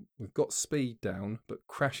 we've got speed down, but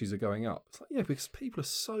crashes are going up. It's like, yeah, because people are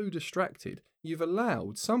so distracted. You're not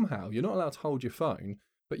allowed to hold your phone,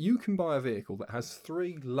 but you can buy a vehicle that has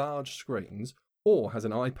 3 large screens or has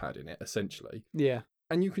an iPad in it, essentially. Yeah.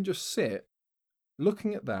 And you can just sit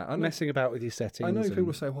looking at that. Messing about with your settings. I know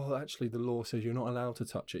people say, well, actually, the law says you're not allowed to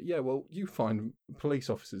touch it. Yeah, well, you find police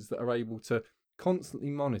officers that are able to constantly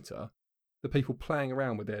monitor the people playing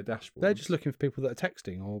around with their dashboards. They're just looking for people that are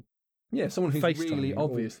texting or someone who's really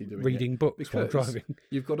obviously doing reading books while driving.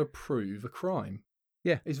 You've got to prove a crime.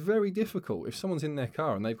 Yeah. It's very difficult. If someone's in their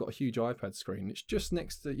car and they've got a huge iPad screen, it's just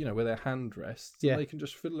next to, where their hand rests. Yeah. They can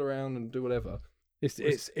just fiddle around and do whatever.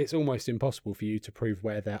 It's almost impossible for you to prove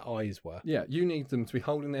where their eyes were. Yeah, you need them to be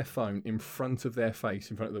holding their phone in front of their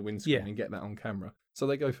face, in front of the windscreen, and get that on camera. So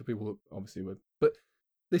they go for people that obviously would. But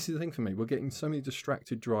this is the thing for me. We're getting so many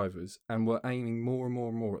distracted drivers, and we're aiming more and more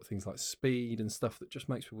and more at things like speed and stuff that just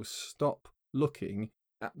makes people stop looking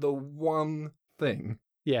at the one thing.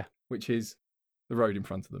 Yeah. Which is the road in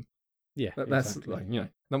front of them. Yeah. That's exactly.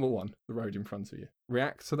 Number one, the road in front of you.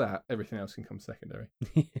 React to that. Everything else can come secondary.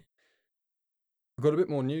 I've got a bit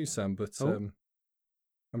more news, Sam, but I'm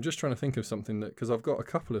just trying to think of something because I've got a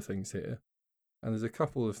couple of things here, and there's a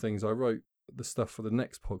couple of things I wrote the stuff for the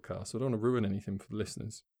next podcast, so I don't want to ruin anything for the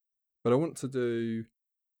listeners. But I'll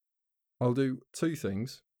do 2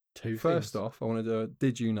 things. First off, I want to do a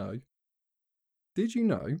Did You Know? Did you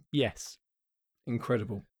know? Yes.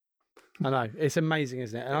 Incredible. I know. It's amazing,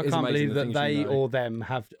 isn't it? And I can't believe that they or them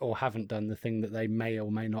have or haven't done the thing that they may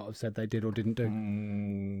or may not have said they did or didn't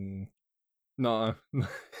do. No,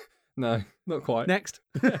 not quite. Next.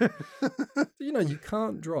 You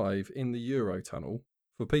can't drive in the Eurotunnel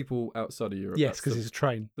for people outside of Europe. Yes, because it's a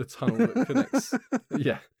train. The tunnel that connects.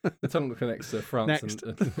 The tunnel that connects France and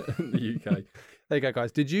the UK. There you go,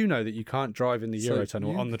 guys. Did you know that you can't drive in the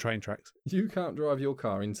Eurotunnel on the train tracks? You can't drive your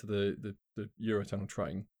car into the Eurotunnel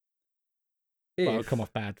train. Well, it'll come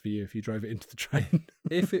off bad for you if you drove it into the train.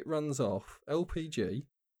 If it runs off LPG.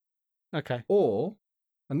 Okay. Or,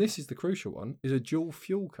 and this is the crucial one, is a dual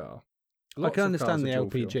fuel car. I can understand the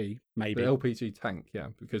LPG, fuel. maybe. The LPG tank, yeah,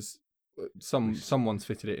 because someone's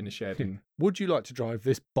fitted it in a shed. And... Would you like to drive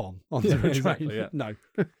this bomb onto a train? Exactly, yeah. No.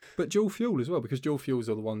 But dual fuel as well, because dual fuels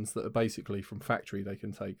are the ones that are basically from factory. They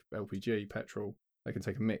can take LPG, petrol, they can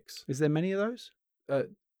take a mix. Is there many of those?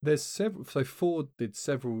 There's several. So Ford did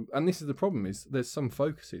several, and this is the problem: is there's some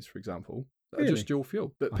Focuses, for example, that are just dual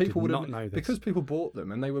fuel that people would not know this. Because people bought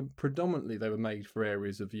them, and they were made for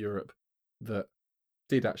areas of Europe that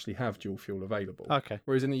did actually have dual fuel available. Okay.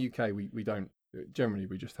 Whereas in the UK, we don't. Generally,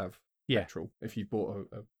 we just have petrol. If you bought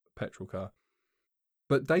a petrol car,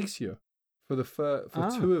 but Dacia for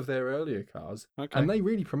 2 of their earlier cars, and they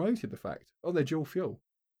really promoted the fact, they're dual fuel,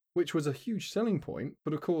 which was a huge selling point.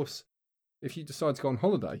 But of course, if you decide to go on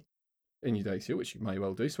holiday in your Dacia, which you may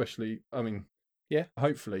well do, especially,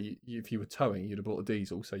 hopefully, if you were towing, you'd have bought a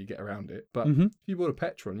diesel so you get around it. But if you bought a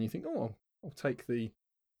petrol and you think, I'll take the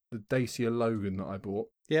Dacia Logan that I bought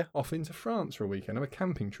off into France for a weekend, have a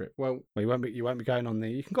camping trip. Well, you won't be going on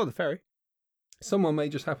you can go on the ferry. Someone may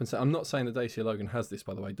just happen to, I'm not saying the Dacia Logan has this,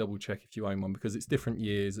 by the way, double check if you own one, because it's different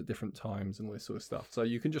years at different times and all this sort of stuff. So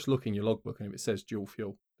you can just look in your logbook, and if it says dual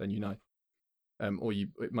fuel, then you know.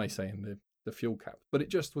 It may say in the fuel cap. But it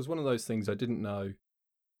just was one of those things I didn't know.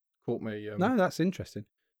 Caught me. No, that's interesting.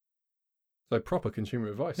 So proper consumer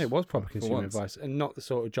advice. It was proper consumer advice, and not the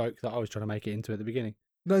sort of joke that I was trying to make it into at the beginning.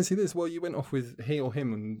 No, see this. Well, you went off with he or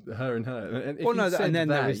him and her and her. And then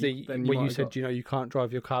there was you said, you can't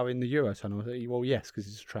drive your car in the Eurotunnel. Well, yes, because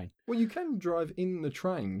it's a train. Well, you can drive in the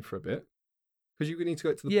train for a bit, because you need to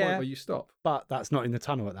go to the point where you stop. But that's not in the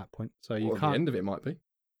tunnel at that point, so you can't. The end of it might be.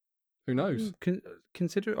 Who knows?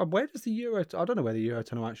 Consider where does the I don't know where the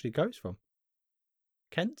Eurotunnel actually goes from.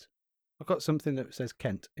 Kent. I've got something that says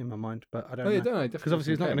Kent in my mind, but I don't know. Don't know. Because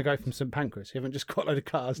obviously it's not going to go from St Pancras. You haven't just got a load of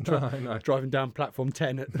cars driving down platform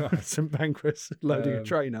 10 at St Pancras, loading a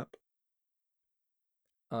train up.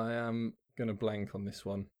 I am going to blank on this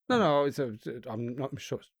one. No, I'm not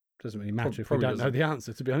sure. It doesn't really matter if we don't know the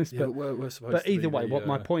answer, to be honest. Yeah, but we're supposed but to either be way, what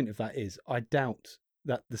my point of that is, I doubt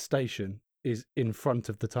that the station is in front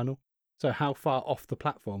of the tunnel. So how far off the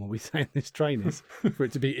platform are we saying this train is for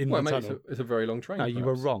it to be in the tunnel? It's a very long train. No, you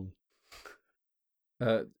were wrong.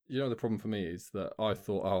 You know, the problem for me is that I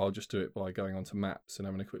thought, I'll just do it by going onto maps and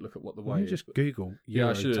having a quick look at what the way is. Just Google. Yeah,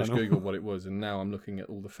 I should have just Googled what it was, and now I'm looking at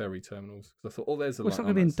all the ferry terminals. Because I thought, there's a line. It's not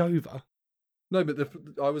going to be in Dover. No, but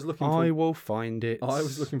I was looking for... I will find it. I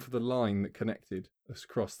was looking for the line that connected us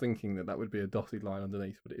across, thinking that would be a dotted line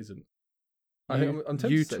underneath, but it isn't. I'm tempted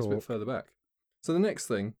to say it's a bit further back. So the next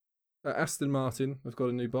thing, Aston Martin have got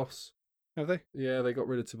a new boss. Have they? Yeah, they got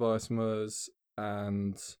rid of Tobias Moers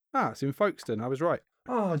and... it's in Folkestone. I was right.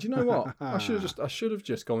 Oh, do you know what? I should have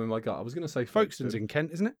just gone with my gut. I was going to say Folkestone's in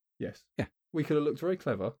Kent, isn't it? Yes. Yeah. We could have looked very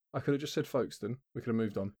clever. I could have just said Folkestone. We could have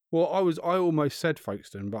moved on. Well, I almost said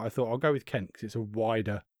Folkestone, but I thought I'll go with Kent because it's a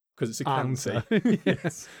wider... Because it's a county.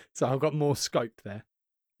 Yes. So I've got more scope there.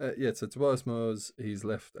 So Tobias Moers, he's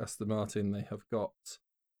left Aston Martin. They have got...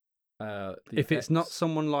 if it's not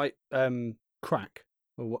someone like Crack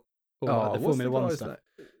or what, or the Formula One stuff.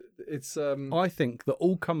 It's I think that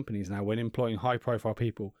all companies now, when employing high-profile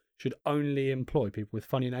people, should only employ people with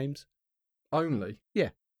funny names. Only? Yeah.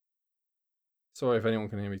 Sorry if anyone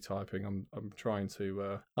can hear me typing. I'm trying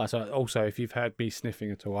to. So also, if you've heard me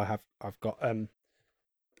sniffing at all, I've got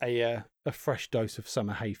a fresh dose of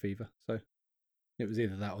summer hay fever. So it was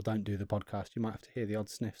either that or don't do the podcast. You might have to hear the odd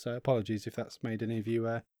sniff. So apologies if that's made any of you.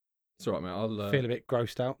 It's all right, mate. I'll feel a bit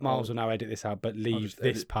grossed out. Miles will now edit this out, but leave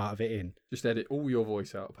this part of it in. Just edit all your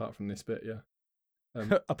voice out apart from this bit,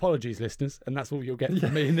 yeah. Apologies, listeners, and that's all you'll get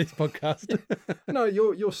from me in this podcast. No,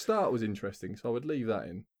 your start was interesting, so I would leave that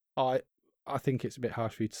in. I think it's a bit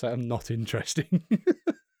harsh for you to say I'm not interesting.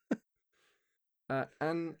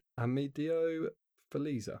 And Amedeo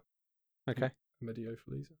Feliza. Okay. Amedeo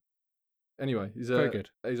Feliza. Anyway, very good.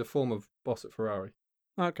 He's a former boss at Ferrari.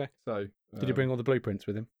 Okay. So did he bring all the blueprints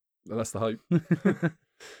with him? That's the hope.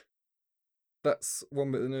 That's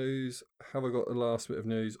one bit of news. Have I got the last bit of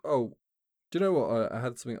news? Oh, do you know what? I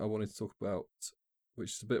had something I wanted to talk about,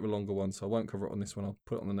 which is a bit of a longer one, so I won't cover it on this one. I'll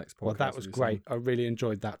put it on the next podcast. Well, that was great. I really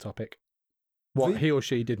enjoyed that topic. What he or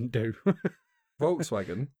she didn't do.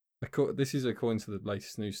 Volkswagen, this is according to the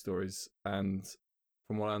latest news stories, and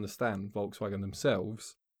from what I understand, Volkswagen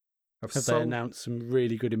themselves have they announced some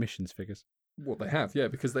really good emissions figures? Well, they have, yeah,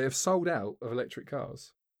 because they have sold out of electric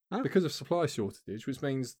cars. Because of supply shortage, which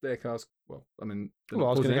means their cars, I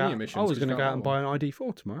was going to go out and buy an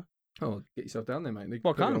ID4 tomorrow. Oh, get yourself down there, mate. They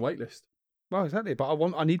put on a wait list. Well, exactly, but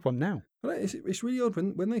I need one now. It's really odd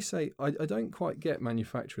when they say, I don't quite get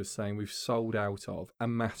manufacturers saying we've sold out of a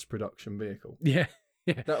mass production vehicle. Yeah.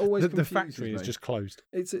 That always the factory is just closed.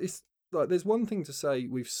 It's like there's one thing to say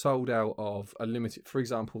we've sold out of a limited, for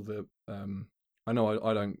example, I know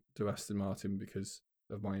I don't do Aston Martin because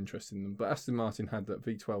of my interest in them, but Aston Martin had that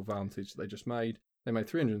V12 Vantage that they just made. They made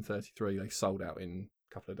 333. They sold out in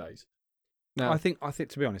a couple of days. Now, I think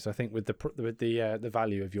to be honest, I think with the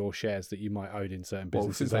value of your shares that you might own in certain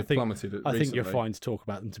businesses, I think you're fine to talk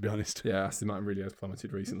about them. To be honest, yeah, Aston Martin really has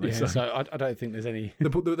plummeted recently. Yeah, so I don't think there's any. The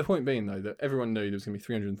point being though that everyone knew there was going to be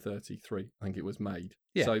 333. I think it was made.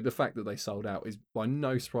 Yeah. So the fact that they sold out is by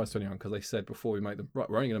no surprise to anyone because they said before we make them right,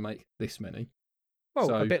 we're only going to make this many.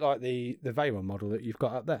 Well, a bit like the Veyron model that you've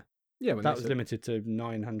got up there. Yeah, that was limited to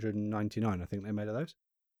 999. I think they made of those.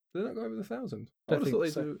 Did they not go over the 1,000? I don't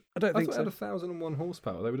think so. I don't think so. They had 1,001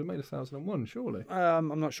 horsepower. They would have made 1,001, surely.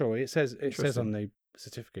 I'm not sure. It says on the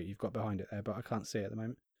certificate you've got behind it there, but I can't see it at the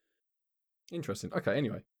moment. Interesting. Okay.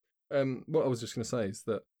 Anyway, what I was just going to say is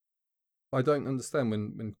that I don't understand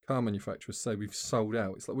when car manufacturers say we've sold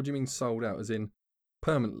out. It's like, what do you mean sold out? As in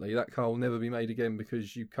permanently, that car will never be made again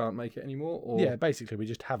because you can't make it anymore? Or yeah, basically we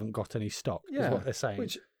just haven't got any stock. Yeah, is what they're saying.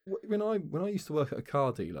 Which when I used to work at a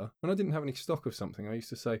car dealer, when I didn't have any stock of something, I used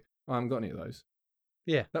to say, I haven't got any of those.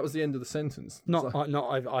 Yeah, that was the end of the sentence.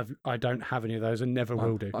 I don't have any of those and never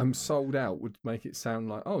will do. I'm sold out would make it sound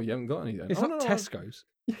like, oh, you haven't got any then. It's not Tesco's.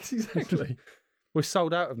 Yes, exactly. We're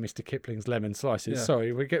sold out of Mr. Kipling's lemon slices. Yeah.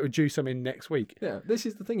 Sorry, we're due some in next week. Yeah, this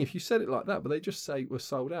is the thing. If you said it like that, but they just say we're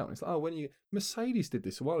sold out. It's like, Mercedes did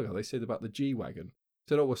this a while ago. They said about the G-Wagon.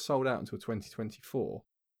 Said, we're sold out until 2024.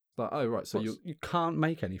 It's like, oh, right, so you can't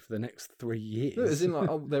make any for the next 3 years. No, as in like,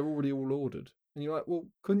 they're already all ordered. And you're like, well,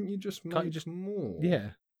 couldn't you just make more? Yeah.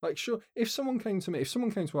 Like, sure, if someone came to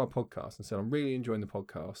our podcast and said, I'm really enjoying the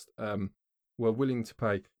podcast, were willing to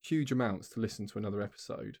pay huge amounts to listen to another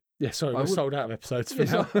episode. Yeah, sorry, we're sold out of episodes for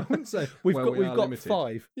yes, now. I wouldn't say we've got limited.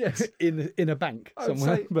 5 yes. in a bank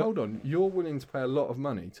somewhere. Say, hold on, you're willing to pay a lot of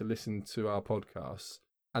money to listen to our podcasts,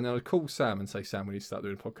 and then I'd call Sam and say, Sam, we need to start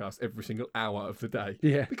doing a podcast every single hour of the day.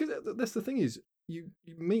 Yeah. Because that's the thing is, you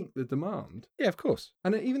meet the demand. Yeah, of course.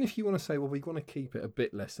 And even if you want to say, well, we want to keep it a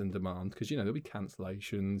bit less than demand, because, there'll be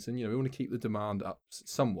cancellations, and, we want to keep the demand up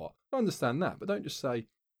somewhat. I understand that, but don't just say,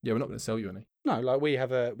 yeah, we're not going to sell you any. No, like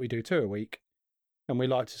we do 2 a week, and we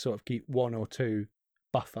like to sort of keep 1 or 2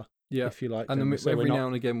 buffer, if you like. And then every now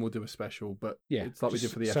and again we'll do a special, but it's like we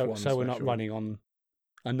did for the F1 So special. we're not running on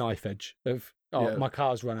a knife edge of, my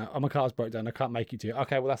car's run out, my car's broke down, I can't make it to you.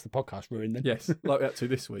 Okay, well, that's the podcast ruined then. Yes, like that too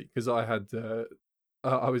this week, because I had...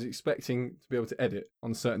 I was expecting to be able to edit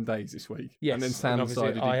on certain days this week, and then Sam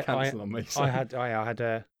decided he'd cancel on me. So. I had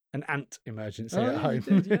an ant emergency at home.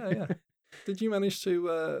 You did, yeah. Did you manage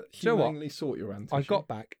to humanely sort your ant issue? I got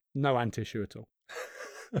back, no ant issue at all.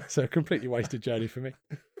 So a completely wasted journey for me.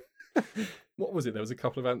 What was it? There was a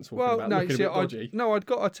couple of ants walking about looking a bit dodgy. I'd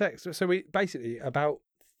got a text. So we basically, about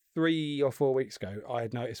 3 or 4 weeks ago, I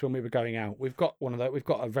had noticed when we were going out, we've got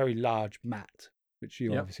a very large mat, which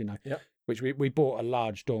you obviously know. Yep. Which we bought a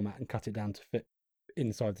large doormat and cut it down to fit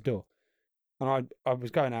inside the door. And I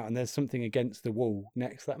was going out and there's something against the wall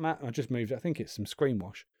next to that mat. And I just moved, I think it's some screen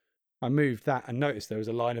wash. I moved that and noticed there was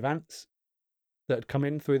a line of ants that had come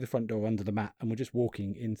in through the front door under the mat and were just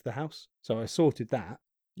walking into the house. So I sorted that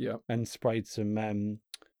and sprayed some...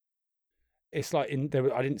 it's like,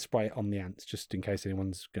 I didn't spray it on the ants just in case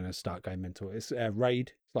anyone's going to start going mental. It's Raid.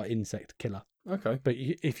 It's like insect killer. Okay. But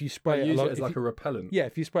if you spray it as like a repellent. Yeah,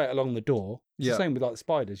 if you spray it along the door, it's the same with like the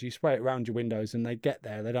spiders. You spray it around your windows and they get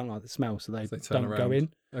there. They don't like the smell, so they don't go in.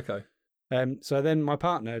 Okay. So then my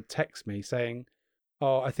partner texts me saying,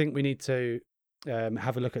 I think we need to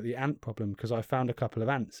have a look at the ant problem because I found a couple of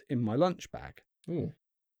ants in my lunch bag. Ooh.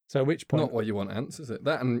 So at which point... Not where you want ants, is it?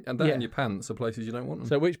 That and your pants are places you don't want them.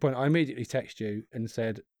 So at which point I immediately text you and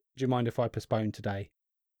said, do you mind if I postpone today?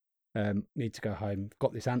 Need to go home,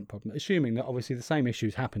 got this ant problem, assuming that obviously the same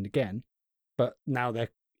issues happened again, but now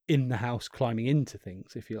they're in the house climbing into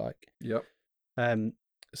things, if you like. Yep.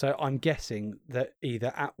 So I'm guessing that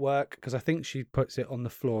either at work, because I think she puts it on the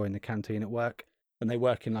floor in the canteen at work, and they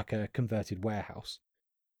work in like a converted warehouse.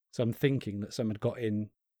 So I'm thinking that someone had got in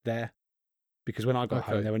there, because when I got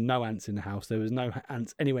home, there were no ants in the house. There was no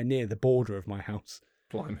ants anywhere near the border of my house.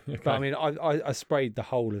 Blimey. Okay. But I mean, I sprayed the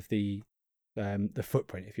whole of the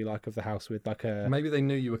footprint, if you like, of the house with like a... Maybe they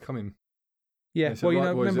knew you were coming. Yeah,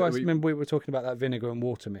 well, remember we were talking about that vinegar and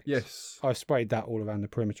water mix? Yes. I sprayed that all around the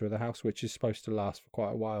perimeter of the house, which is supposed to last for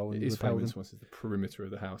quite a while. It is famous once it's the perimeter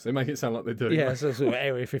of the house. They make it sound like they do. Yeah, so sort of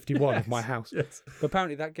Area 51 of my house. Yes. But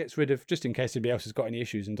apparently that gets rid of, just in case anybody else has got any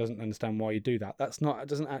issues and doesn't understand why you do that, it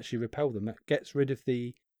doesn't actually repel them. It gets rid of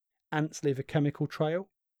the ants leave a chemical trail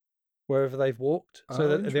wherever they've walked, so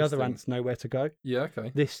that the other ants know where to go. Yeah,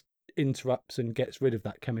 okay. This interrupts and gets rid of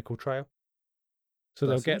that chemical trail. So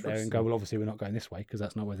they'll get there and go, well, obviously we're not going this way because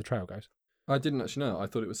that's not where the trail goes. I didn't actually know. I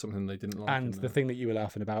thought it was something they didn't like. And the thing that you were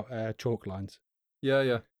laughing about, chalk lines.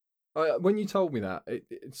 Yeah. When you told me that,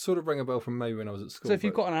 it sort of rang a bell from maybe when I was at school. So if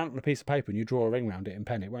you've got an ant on a piece of paper and you draw a ring around it in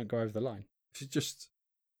pen, it won't go over the line. It's just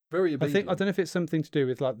very obedient. I don't know if it's something to do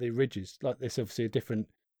with like the ridges. Like there's obviously a different...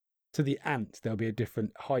 To the ant, there'll be a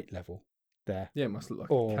different height level there. Yeah, it must look like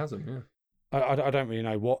a chasm, yeah. I don't really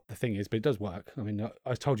know what the thing is, but it does work. I mean,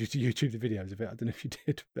 I told you to YouTube the videos of it. I don't know if you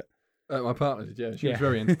did, but... my partner did, yeah. She was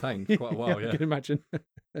very entertained for quite a while, yeah. I can imagine.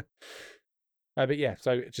 But yeah,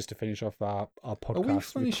 so just to finish off our podcast... Are we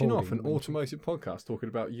finishing off an automotive podcast talking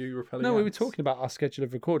about you repelling No, we were talking about our schedule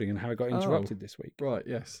of recording and how it got interrupted this week. Right,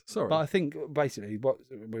 yes. Sorry. But I think, basically, what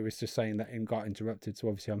we were just saying that it got interrupted, so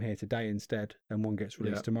obviously I'm here today instead, and one gets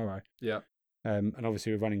released tomorrow. Yeah. And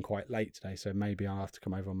obviously we're running quite late today, so maybe I'll have to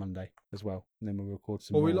come over on Monday as well, and then we'll record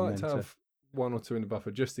some more. Well, we like to have one or two in the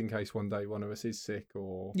buffer, just in case one day one of us is sick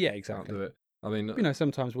or can't do it. I mean...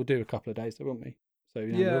 sometimes we'll do a couple of days, though, won't we? So,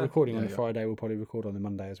 we're recording on the Friday, we'll probably record on the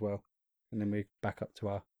Monday as well. And then we're back up to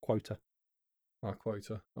our quota. Our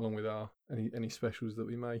quota, along with our any specials that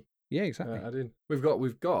we may add in. We've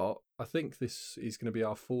got, I think this is going to be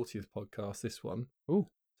our 40th podcast, this one. Ooh.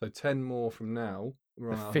 So 10 more from now.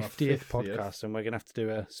 We're on the 50th podcast, and we're going to have to do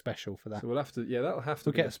a special for that. So we'll have to, that'll have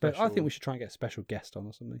to be a special. I think we should try and get a special guest on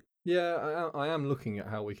or something. Yeah, I am looking at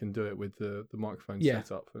how we can do it with the microphone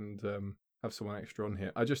set up and have someone extra on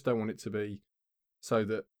here. I just don't want it to be so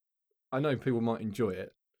that I know people might enjoy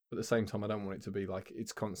it, but at the same time, I don't want it to be like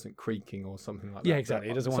it's constant creaking or something like that. Yeah, exactly.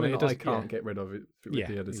 It doesn't want it. I can't get rid of it with the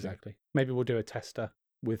editing. Exactly. Maybe we'll do a tester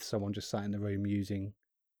with someone just sat in the room using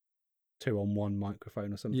 2-on-1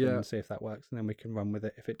 microphone or something and see if that works, and then we can run with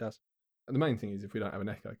it if it does. And the main thing is if we don't have an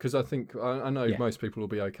echo, because I think I know most people will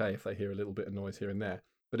be okay if they hear a little bit of noise here and there.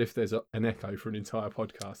 But if there's an echo for an entire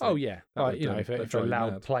podcast, if a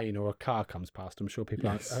loud plane or a car comes past, I'm sure people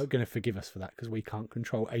aren't going to forgive us for that because we can't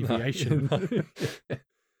control aviation.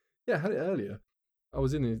 Yeah, I had it earlier. I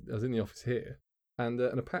was in the office here, and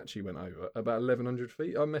an Apache went over about 1,100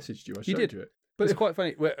 feet. I messaged you. I showed you it. But it's quite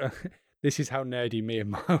funny. This is how nerdy me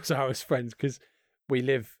and Miles are as friends, because we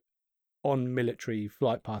live on military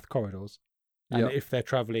flight path corridors. And if they're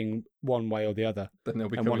travelling one way or the other, then they'll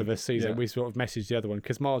be and one of us sees it, we sort of message the other one.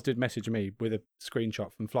 Because Miles did message me with a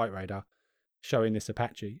screenshot from Flight Radar showing this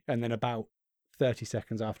Apache. And then about 30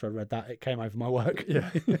 seconds after I read that, it came over my work.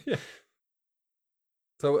 Yeah.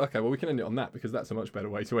 So, okay, well, we can end it on that because that's a much better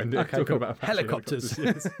way to end it. Okay, talking about Apache helicopters.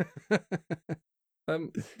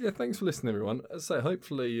 Thanks for listening, everyone. As I say,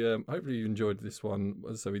 hopefully you enjoyed this one.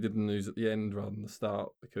 As I say, we did the news at the end rather than the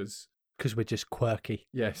start because we're just quirky.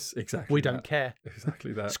 Yes, exactly. We don't care.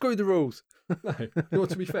 Exactly that. Screw the rules. No.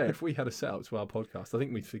 To be fair, if we had a setup to our podcast, I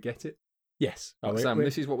think we'd forget it. Yes. Sam,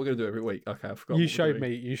 this is what we're going to do every week. Okay, I forgot. You showed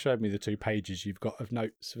me the 2 pages you've got of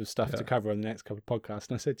notes of stuff to cover on the next couple of podcasts,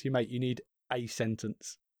 and I said to you, mate, you need a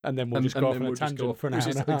sentence. And then we'll just go off on a tangent for an hour. Which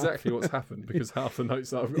is exactly what's happened because half the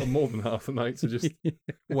notes, more than half the notes, are just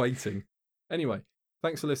waiting. Anyway,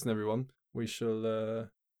 thanks for listening, everyone. We shall the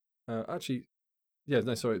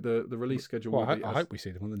release schedule will be... I hope we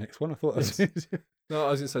see them on the next one. I thought yes. No,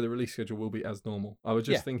 I was going to say the release schedule will be as normal. I was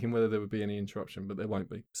just thinking whether there would be any interruption, but there won't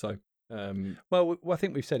be. So, well, I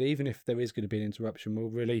think we've said even if there is going to be an interruption, we'll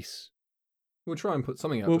release... We'll try and put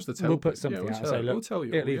something out just to tell. We'll put something out. We'll tell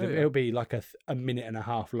you. It'll be like a minute and a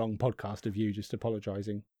half long podcast of you just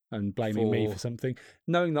apologising and blaming me for something,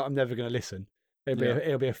 knowing that I'm never going to listen.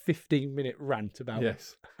 It'll be a 15-minute rant about.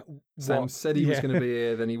 Yes. Sam said he was going to be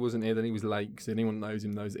here, then he wasn't here, then he was late. Because anyone knows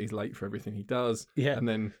him knows that he's late for everything he does. Yeah. And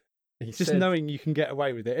then he just knowing you can get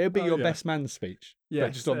away with it. It'll be your best man speech. Yeah.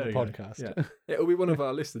 Just on the podcast. Yeah. It'll be one of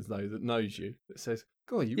our listeners though that knows you that says,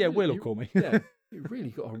 "God, you." Yeah, Will will call me. Yeah. You really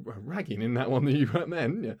got a ragging in that one that you went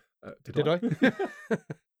then. Yeah. Did I?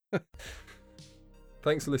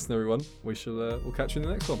 Thanks for listening, everyone. We shall. We'll catch you in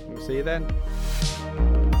the next one. We'll see you then.